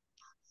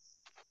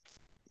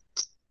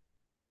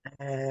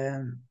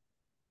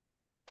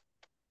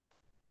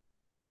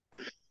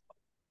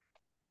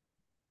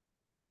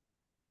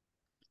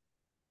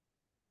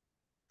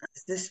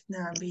 Has this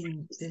now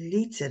been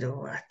deleted or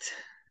what?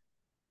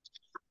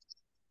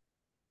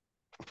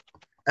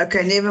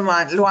 Okay, never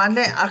mind.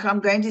 Luanda, I'm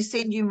going to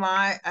send you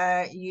my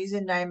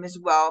username as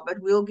well, but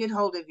we'll get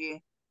hold of you.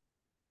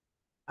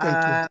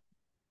 Thank you.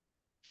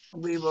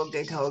 We will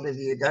get hold of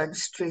you. Don't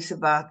stress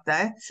about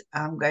that.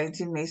 I'm going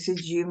to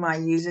message you my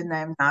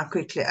username now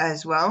quickly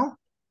as well.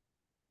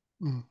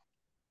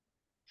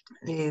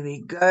 There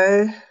we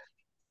go.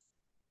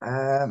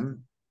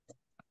 And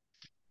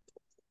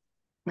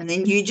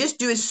then you just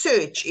do a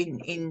search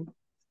in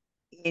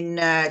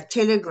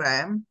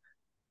Telegram.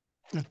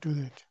 I'll do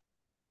that.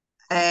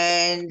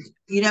 And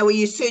you know where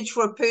you search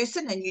for a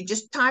person and you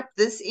just type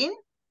this in,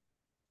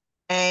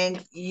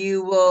 and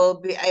you will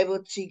be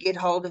able to get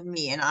hold of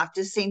me. And I've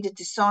just sent it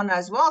to Sana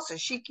as well, so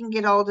she can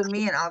get hold of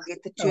me, and I'll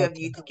get the two of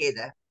you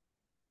together.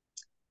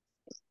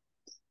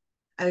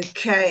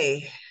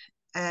 Okay.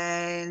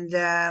 And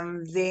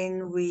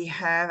then we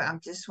have, I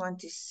just want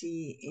to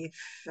see if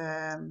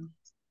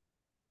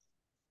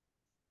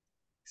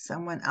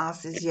someone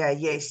else is here.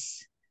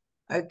 Yes.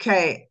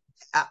 Okay.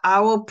 I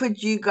will put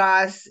you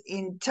guys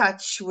in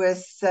touch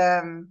with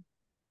the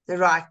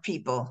right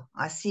people.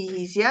 I see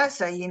he's here,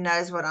 so he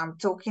knows what I'm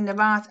talking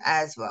about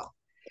as well.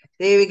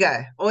 There we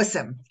go.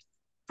 Awesome.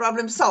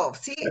 Problem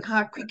solved. See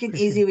how quick and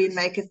easy we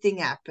make a thing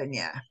happen.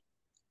 Yeah.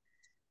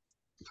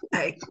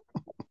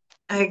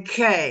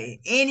 Okay.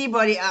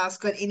 Anybody else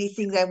got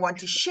anything they want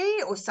to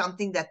share or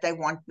something that they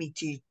want me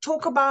to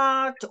talk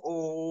about?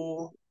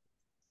 Or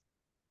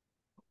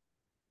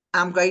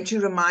I'm going to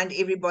remind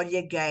everybody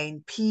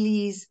again,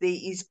 please, there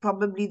is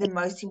probably the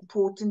most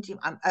important.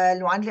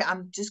 Luandle,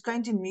 I'm just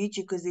going to mute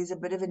you because there's a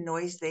bit of a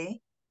noise there.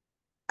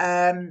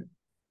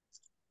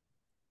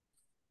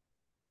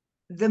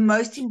 The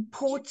most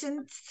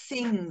important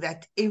thing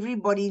that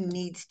everybody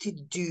needs to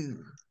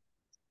do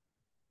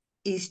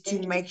is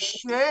to make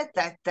sure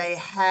that they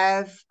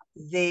have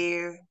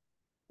their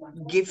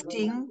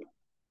gifting,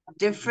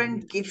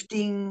 different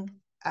gifting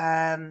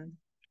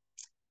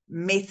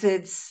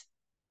methods,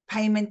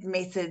 payment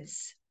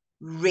methods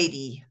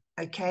ready,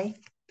 okay?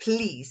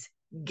 Please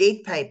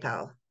get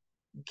PayPal,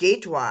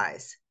 get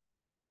Wise,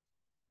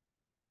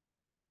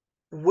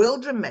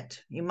 World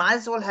Remit. You might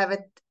as well have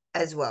it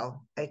as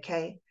well,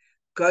 okay?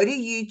 Go to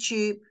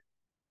YouTube.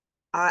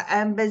 I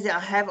am busy. I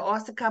have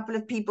asked a couple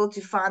of people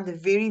to find the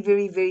very,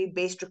 very, very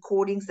best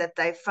recordings that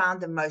they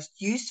found the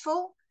most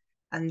useful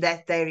and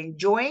that they're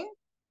enjoying,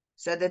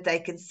 so that they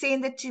can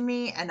send it to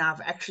me. And I've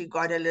actually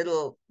got a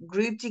little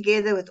group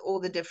together with all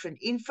the different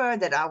info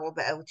that I will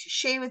be able to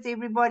share with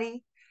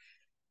everybody.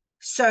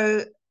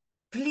 So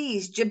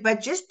please,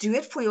 but just do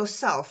it for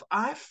yourself.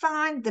 I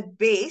find the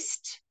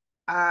best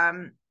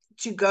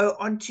to go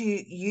onto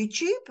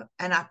YouTube,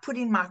 and I put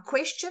in my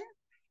question,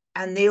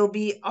 and there'll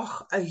be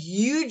a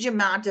huge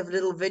amount of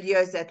little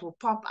videos that will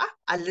pop up.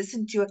 I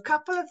listened to a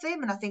couple of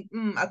them, and I think,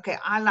 okay,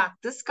 I like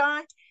this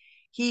guy.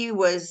 He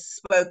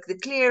spoke the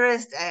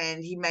clearest,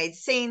 and he made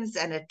sense,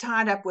 and it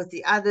tied up with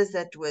the others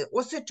that were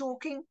also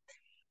talking.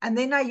 And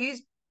then I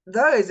used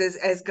those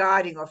as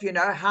guiding of,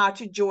 how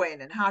to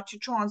join and how to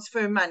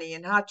transfer money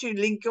and how to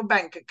link your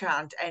bank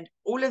account and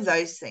all of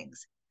those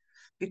things.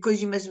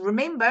 Because you must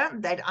remember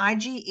that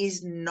IG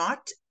is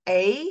not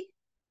a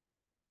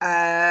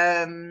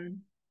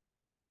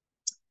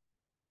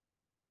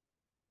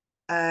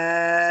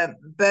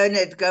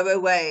Bernard, go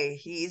away.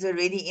 He is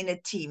already in a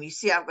team. You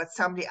see, I've got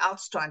somebody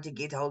else trying to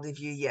get hold of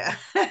you here.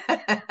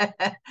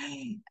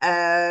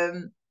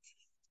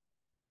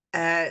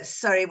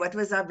 Sorry, what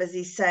was I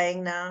busy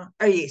saying now?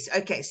 Oh, yes.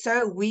 Okay.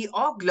 So we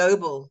are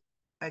global.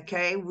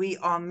 Okay. We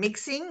are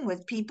mixing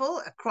with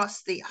people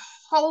across the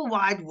whole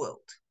wide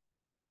world.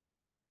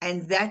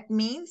 And that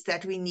means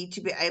that we need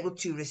to be able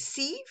to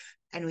receive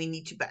and we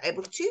need to be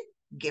able to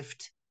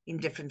gift in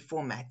different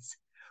formats.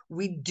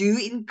 We do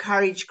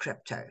encourage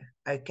crypto,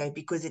 okay,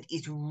 because it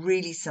is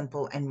really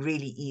simple and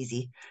really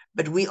easy,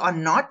 but we are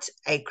not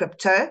a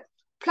crypto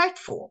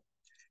platform.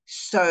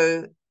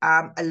 So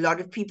a lot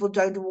of people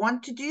don't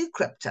want to do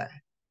crypto,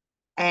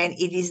 and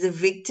it is the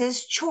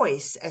victor's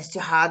choice as to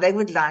how they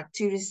would like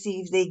to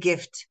receive their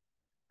gift,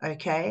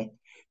 okay?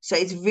 So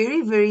it's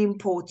very, very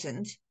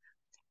important.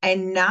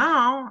 And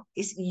now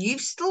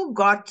you've still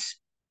got,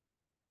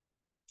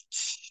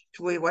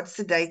 what's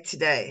the date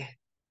today?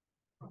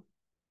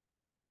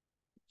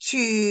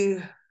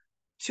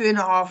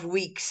 2.5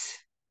 weeks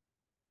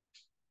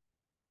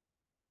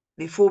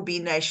before B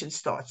Nation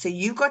starts. So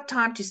you've got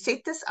time to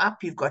set this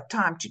up. You've got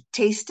time to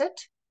test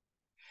it.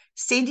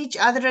 Send each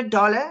other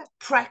 $1.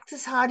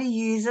 Practice how to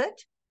use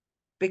it.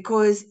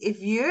 Because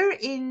if you're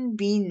in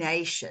B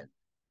Nation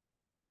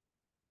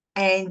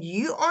and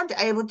you aren't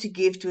able to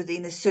gift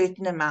within a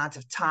certain amount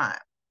of time,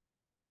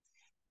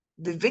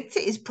 the victor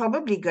is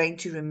probably going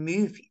to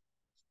remove you.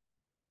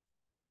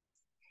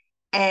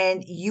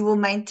 And you will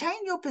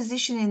maintain your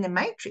position in the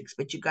matrix,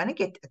 but you're going to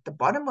get at the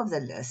bottom of the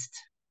list.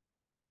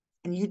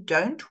 And you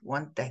don't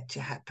want that to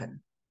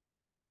happen.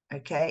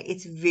 Okay?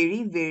 It's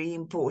very, very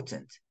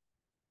important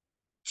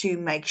to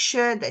make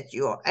sure that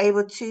you are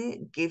able to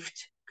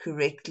gift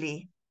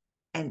correctly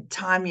and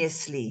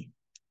timeously.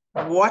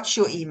 Watch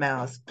your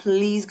emails.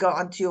 Please go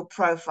onto your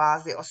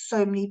profiles. There are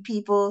so many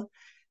people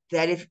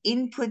that have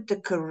input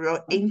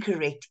the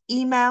incorrect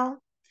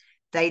email.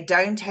 They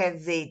don't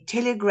have their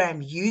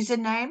Telegram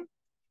username.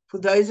 For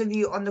those of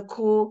you on the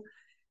call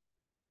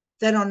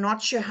that are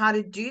not sure how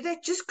to do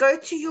that, just go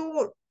to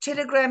your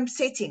Telegram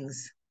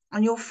settings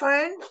on your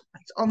phone.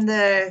 It's on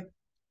the,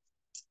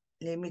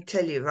 let me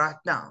tell you right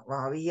now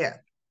while we're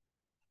here.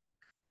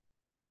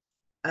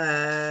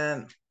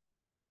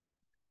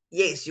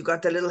 Yes, you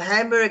got the little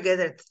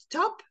hamburger at the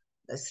top.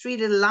 There's 3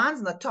 little lines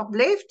on the top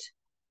left.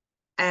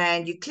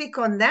 And you click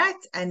on that,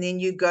 and then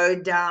you go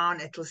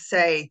down. It'll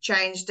say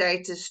change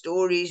status,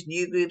 stories,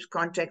 new groups,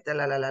 contract,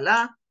 la, la, la,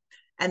 la.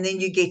 And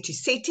then you get to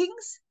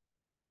settings.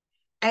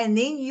 And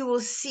then you will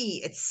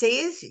see it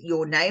says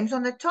your name's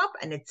on the top,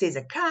 and it says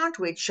account,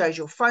 where it shows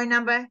your phone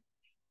number.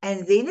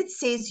 And then it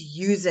says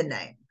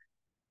username.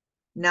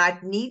 Now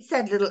it needs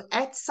that little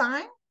 @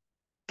 sign,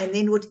 and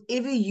then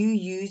whatever you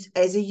use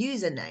as a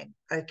username,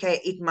 okay?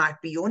 It might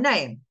be your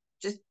name,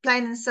 just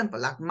plain and simple,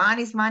 like mine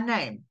is my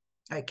name,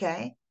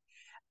 okay?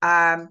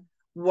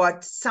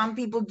 What some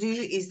people do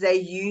is they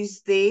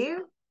use their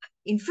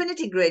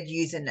Infinity Grid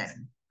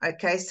username,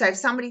 okay? So if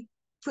somebody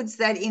puts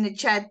that in a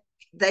chat,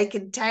 they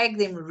can tag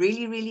them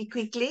really, really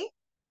quickly.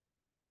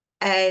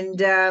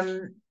 And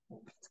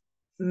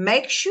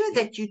make sure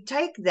that you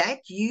take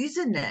that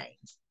username.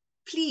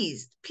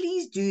 Please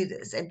do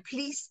this, and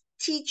please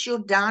teach your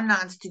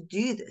downlines to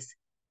do this.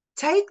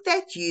 Take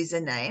that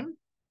username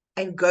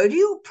and go to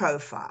your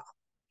profile.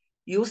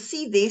 You'll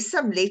see there's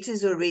some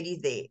letters already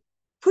there.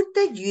 Put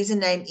that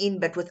username in,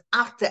 but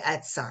without the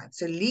 @ sign.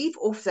 So leave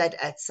off that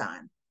 @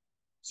 sign,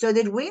 so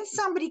that when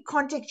somebody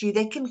contacts you,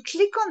 they can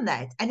click on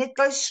that and it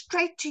goes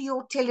straight to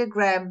your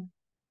Telegram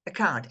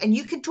account, and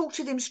you can talk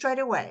to them straight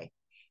away.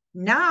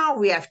 Now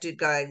we have to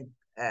go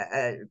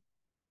and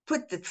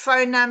put the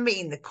phone number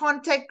in the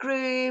contact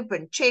group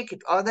and check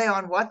it. Are they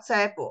on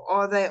WhatsApp or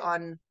are they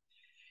on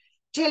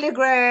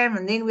Telegram?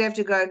 And then we have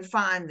to go and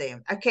find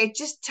them. Okay, it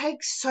just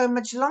takes so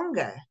much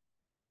longer.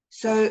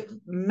 So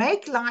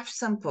make life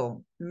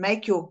simple.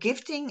 Make your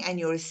gifting and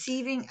your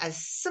receiving as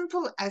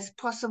simple as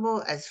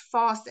possible, as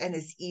fast and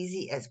as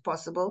easy as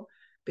possible,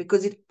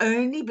 because it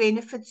only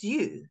benefits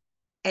you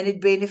and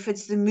it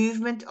benefits the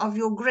movement of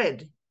your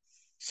grid.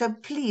 So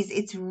please,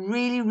 it's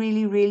really,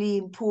 really, really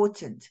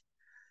important.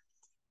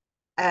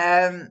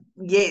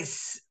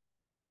 Yes,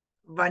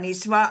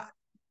 Vaniswa,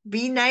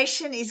 B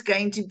Nation is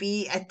going to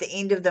be at the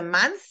end of the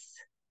month.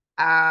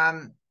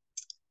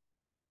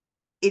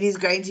 It is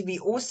going to be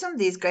awesome.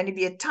 There's going to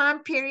be a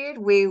time period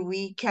where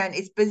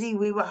it's busy.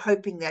 We were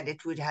hoping that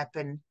it would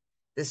happen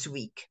this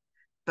week,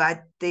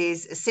 but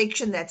there's a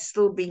section that's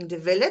still being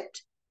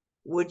developed,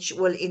 which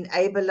will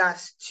enable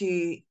us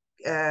to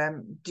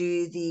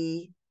do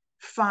the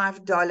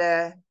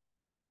 $5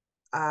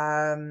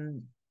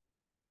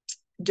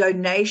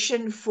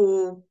 donation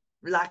for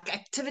like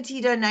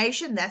activity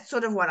donation. That's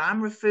sort of what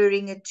I'm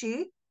referring it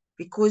to.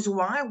 Because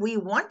why? We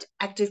want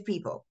active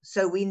people.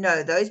 So we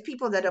know those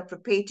people that are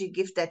prepared to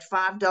give that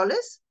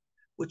 $5,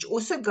 which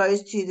also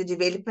goes to the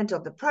development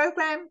of the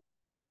program.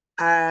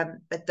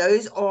 But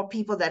those are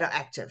people that are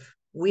active.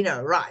 We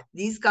know, right?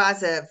 These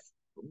guys have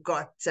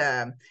got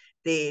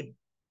their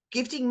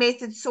gifting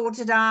methods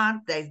sorted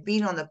out. They've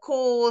been on the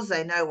calls.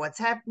 They know what's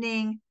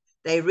happening.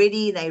 They're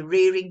ready. They're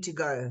rearing to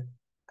go.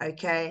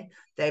 Okay.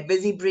 They're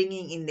busy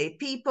bringing in their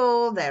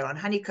people. They're on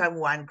Honeycomb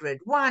 1, Grid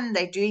 1.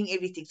 They're doing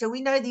everything. So we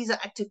know these are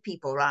active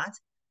people, right?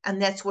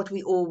 And that's what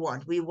we all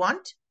want. We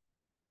want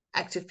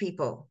active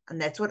people.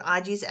 And that's what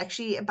IG is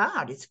actually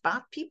about. It's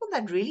about people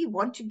that really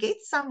want to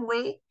get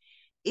somewhere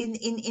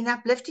in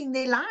uplifting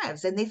their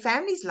lives and their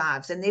families'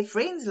 lives and their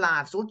friends'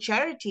 lives or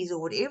charities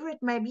or whatever it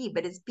may be.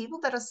 But it's people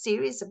that are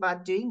serious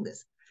about doing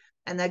this,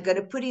 and they're going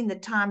to put in the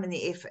time and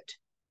the effort.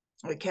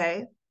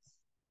 Okay.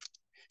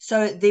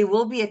 So there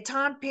will be a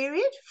time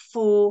period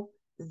for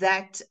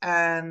that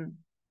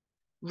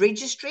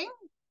registering,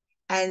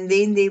 and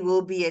then there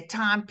will be a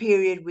time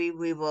period where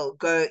we will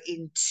go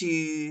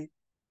into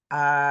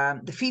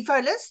the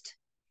FIFO list,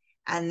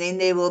 and then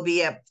there will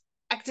be a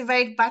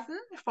activate button,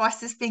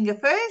 fastest finger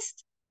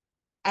first,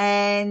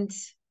 and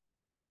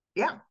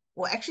yeah,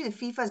 well, actually the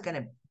FIFA is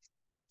going to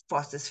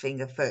fastest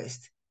finger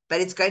first, but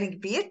it's going to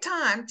be a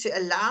time to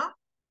allow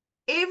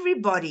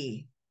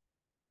everybody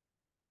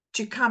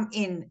to come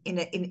in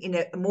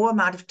a more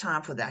amount of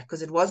time for that,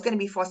 because it was going to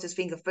be fastest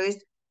finger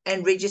first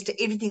and register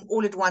everything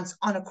all at once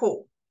on a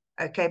call.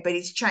 Okay, but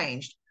it's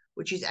changed,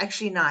 which is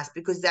actually nice,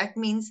 because that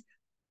means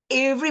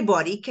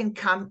everybody can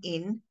come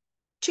in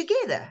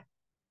together.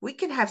 We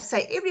can have,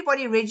 say,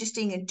 everybody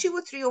registering in 2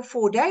 or 3 or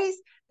 4 days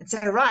and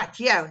say, right,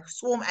 yeah,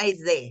 Swarm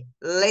A's there.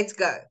 Let's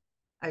go.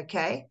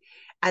 Okay.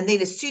 And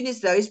then as soon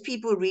as those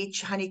people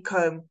reach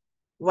Honeycomb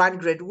 1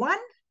 Grid 1,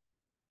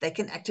 they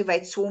can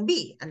activate Swarm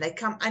B, and they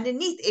come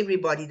underneath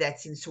everybody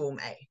that's in Swarm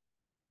A.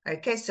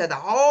 Okay. So the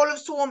whole of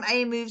Swarm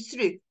A moves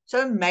through.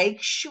 So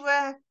make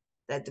sure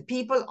that the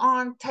people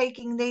aren't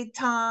taking their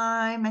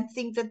time and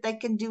think that they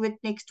can do it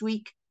next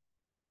week.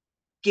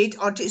 Get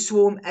onto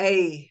Swarm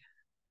A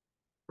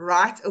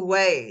right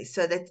away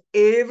so that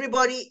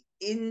everybody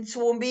in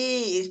Swarm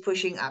B is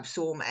pushing up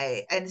Swarm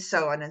A, and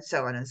so on and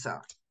so on and so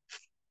on.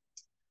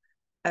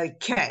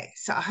 Okay,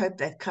 so I hope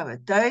that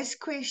covered those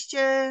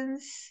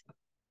questions.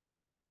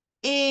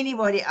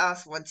 Anybody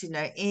else want to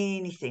know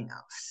anything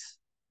else?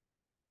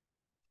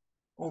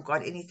 Or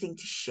got anything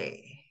to share?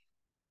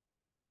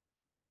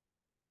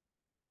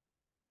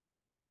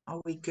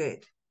 Are we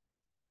good?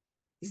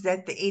 Is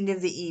that the end of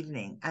the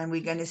evening? And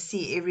we're going to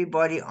see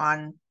everybody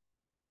on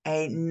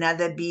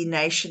another B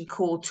Nation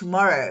call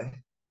tomorrow,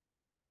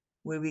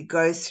 where we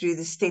go through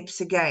the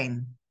steps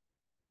again.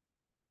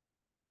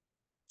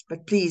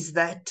 But please,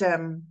 that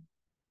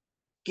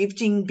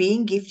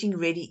being gifting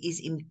ready is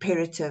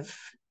imperative.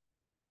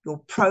 Your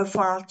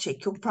profile,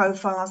 check your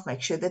profiles,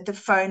 make sure that the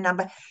phone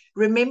number.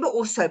 Remember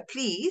also,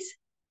 please,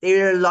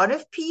 there are a lot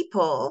of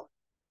people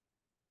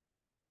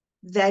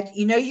that,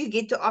 you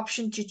get the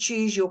option to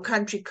choose your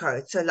country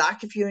code. So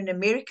like if you're in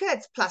America,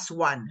 it's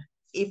 +1.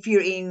 If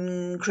you're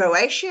in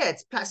Croatia,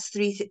 it's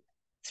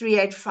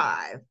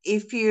 +385.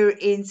 If you're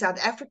in South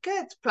Africa,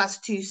 it's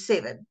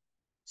 +27.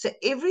 So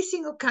every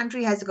single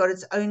country has got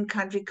its own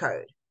country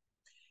code.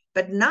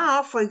 But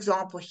now, for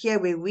example, here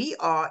where we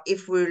are,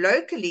 if we're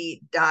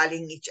locally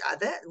dialing each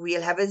other,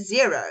 we'll have a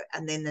 0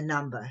 and then the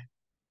number.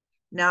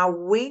 Now,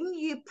 when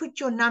you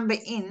put your number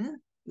in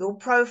your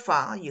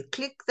profile, you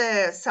click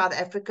the South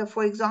Africa,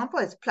 for example,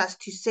 it's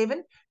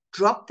 +27,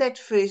 drop that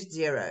first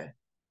 0.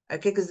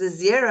 Okay, because the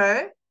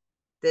 0,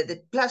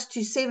 the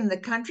 +27, the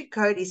country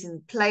code is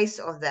in place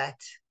of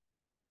that.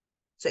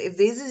 So if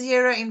there's a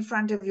 0 in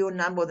front of your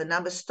number, or the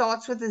number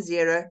starts with a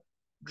 0,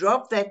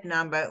 drop that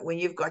number when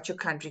you've got your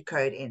country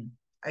code in.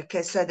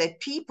 Okay, so that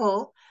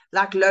people,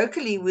 like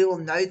locally, will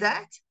know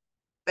that,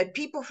 but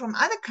people from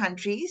other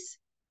countries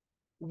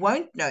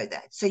won't know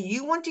that. So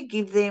you want to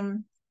give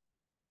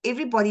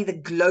everybody the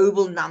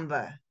global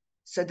number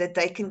so that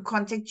they can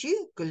contact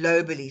you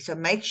globally. So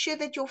make sure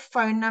that your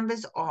phone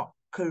numbers are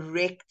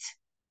correct.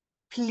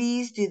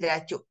 Please do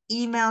that. Your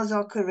emails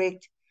are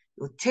correct.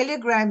 Your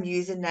Telegram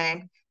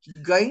username.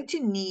 You're going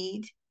to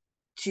need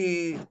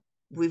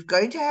we're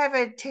going to have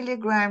a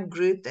Telegram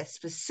group that's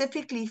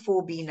specifically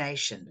for B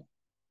Nation.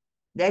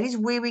 That is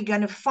where we're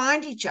going to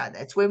find each other.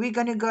 It's where we're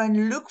going to go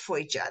and look for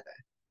each other.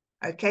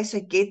 Okay,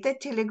 so get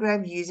that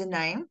Telegram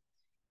username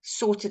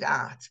sorted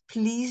out.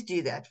 Please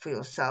do that for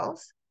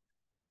yourselves.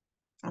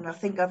 And I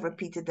think I've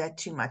repeated that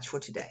too much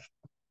for today.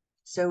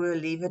 So we'll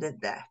leave it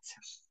at that.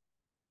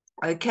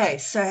 Okay,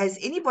 so has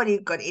anybody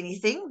got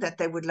anything that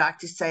they would like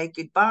to say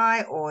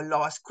goodbye or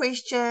last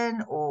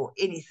question or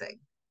anything?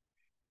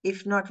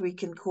 If not, we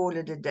can call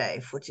it a day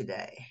for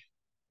today.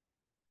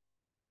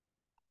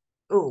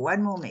 Oh,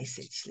 one more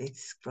message.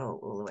 Let's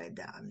scroll all the way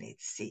down.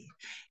 Let's see.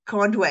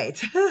 Can't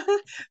wait.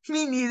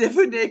 Me neither,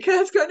 Funeka.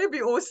 It's going to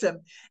be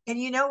awesome. And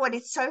you know what?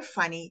 It's so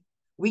funny.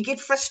 We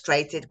get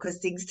frustrated because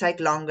things take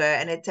longer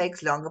and it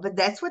takes longer, but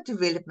that's what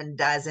development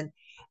does. And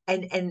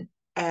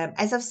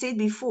as I've said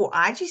before,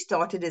 I just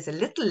started as a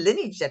little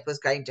lineage that was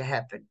going to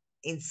happen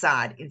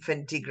inside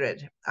Infinity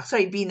Grid.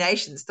 Sorry, B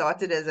Nation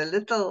started as a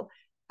little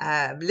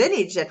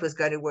lineage that was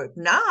going to work.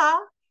 Now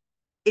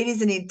it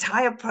is an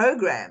entire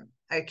program.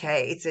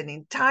 Okay, it's an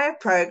entire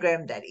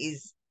program that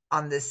is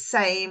on the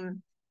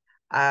same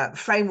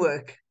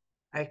framework.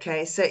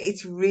 Okay, so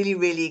it's really,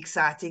 really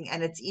exciting,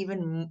 and it's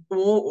even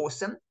more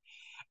awesome.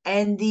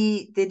 And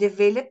the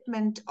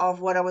development of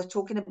what I was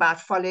talking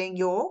about, following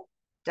your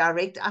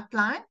direct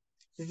upline,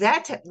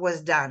 that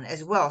was done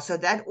as well. So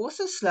that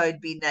also slowed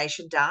B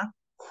Nation down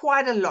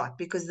quite a lot,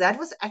 because that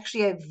was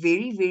actually a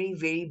very, very,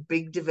 very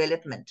big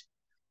development.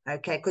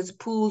 okay, because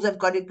pools have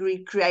got to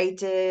be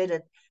created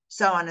and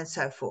so on and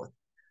so forth.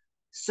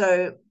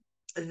 So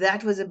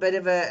that was a bit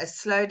of a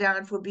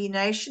slowdown for B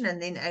Nation.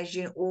 And then, as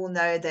you all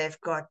know,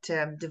 they've got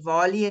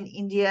Diwali in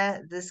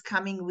India this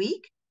coming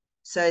week.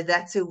 So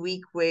that's a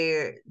week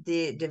where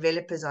the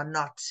developers are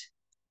not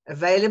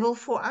available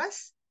for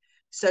us.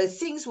 So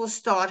things will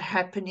start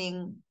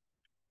happening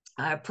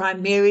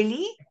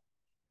primarily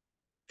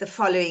the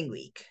following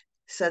week.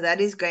 So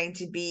that is going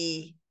to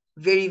be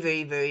very,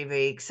 very, very,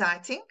 very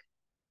exciting.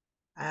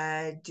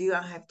 Do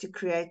I have to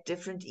create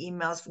different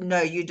emails?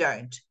 No, you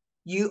don't.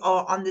 You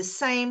are on the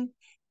same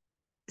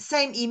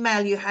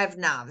email you have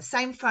now, the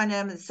same phone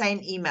number, the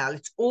same email.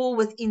 It's all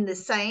within the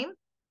same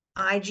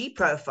IG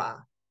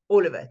profile,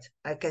 all of it.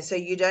 Okay, so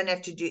you don't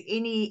have to do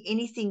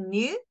anything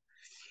new.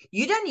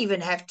 You don't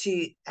even have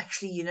to,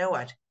 actually, you know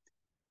what?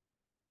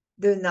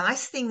 The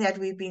nice thing that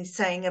we've been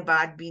saying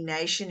about B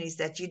Nation is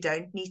that you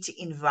don't need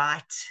to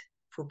invite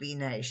for B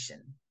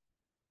Nation.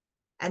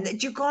 And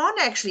that you can't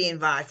actually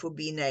invite for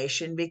B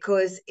Nation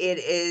because it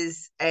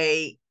is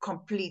a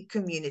complete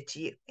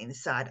community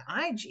inside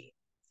IG.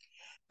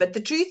 But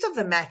the truth of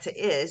the matter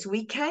is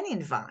we can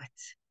invite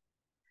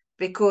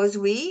because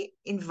we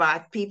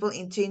invite people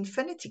into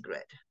Infinity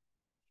Grid.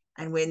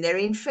 And when they're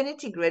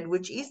Infinity Grid,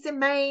 which is the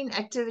main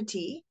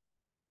activity,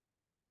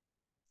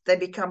 they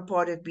become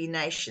part of B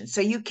Nation.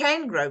 So you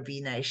can grow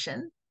B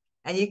Nation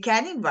and you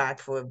can invite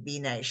for B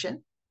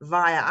Nation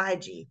via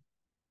IG.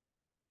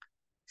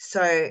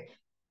 So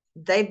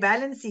they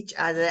balance each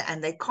other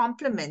and they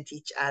complement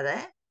each other,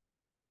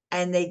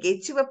 and they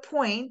get to a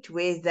point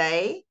where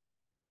they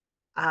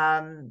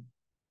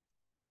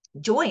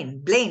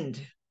join,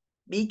 blend.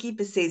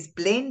 Beekeeper says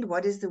blend.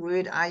 What is the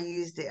word I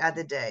used the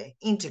other day?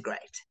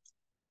 Integrate.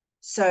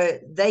 So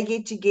they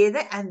get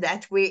together, and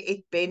that's where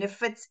it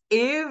benefits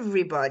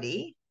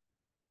everybody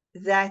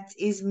that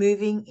is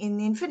moving in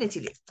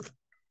Infinity Loop.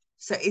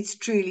 So it's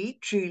truly,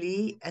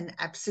 truly and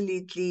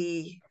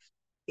absolutely,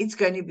 it's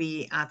going to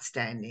be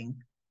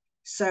outstanding.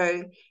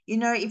 So, you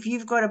know, if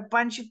you've got a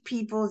bunch of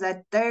people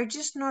that they're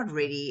just not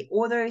ready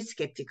or they're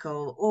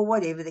skeptical or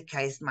whatever the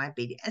case might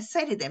be, and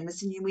say to them,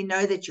 listen, we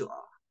know that you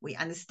are. We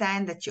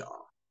understand that you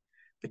are.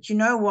 But you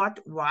know what?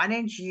 Why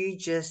don't you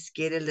just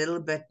get a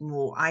little bit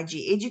more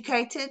IG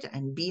educated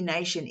and B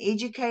Nation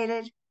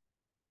educated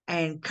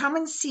and come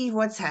and see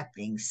what's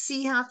happening,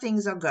 see how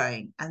things are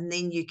going, and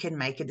then you can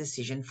make a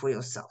decision for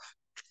yourself.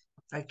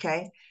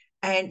 Okay?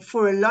 And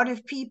for a lot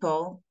of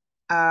people,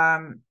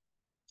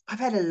 I've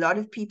had a lot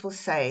of people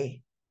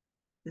say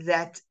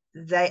that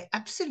they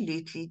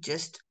absolutely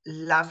just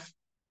love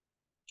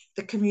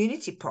the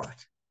community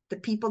part, the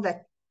people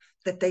that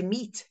they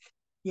meet,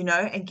 you know,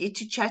 and get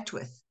to chat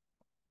with.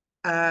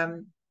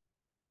 That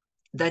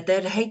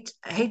they'd hate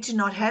to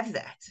not have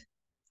that.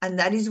 And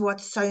that is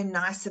what's so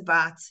nice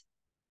about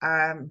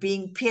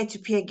being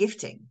peer-to-peer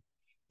gifting,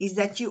 is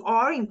that you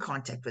are in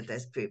contact with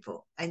those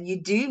people and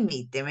you do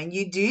meet them and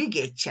you do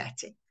get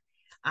chatting.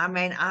 I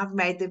mean, I've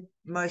made the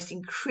most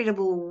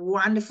incredible,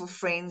 wonderful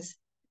friends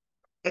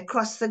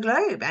across the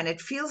globe, and it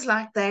feels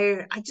like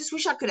I just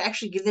wish I could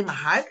actually give them a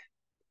hug.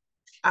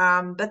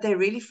 But they're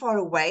really far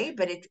away,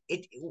 but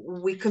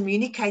we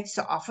communicate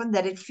so often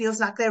that it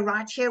feels like they're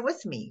right here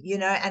with me, you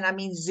know. And I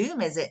mean,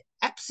 Zoom is an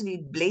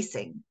absolute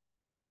blessing.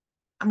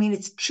 I mean,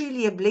 it's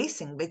truly a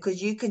blessing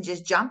because you can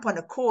just jump on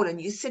a call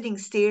and you're sitting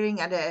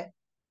staring at a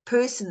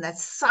person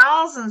that's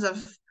thousands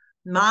of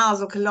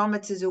miles or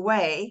kilometers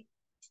away,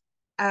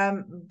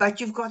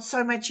 but you've got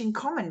so much in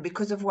common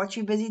because of what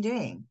you're busy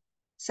doing.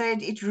 So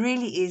it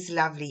really is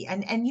lovely.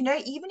 And you know,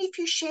 even if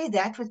you share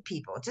that with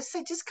people, just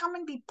say, just come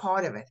and be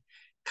part of it.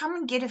 Come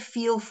and get a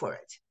feel for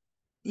it.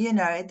 You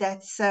know,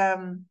 that's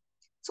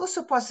it's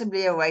also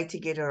possibly a way to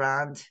get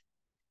around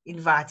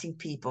inviting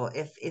people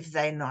if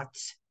they're not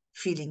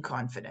feeling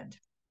confident.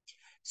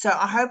 So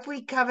I hope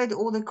we covered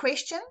all the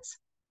questions.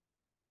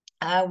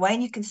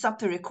 Wayne, you can stop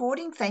the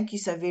recording. Thank you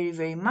so very,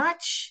 very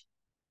much.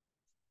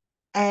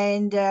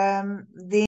 And then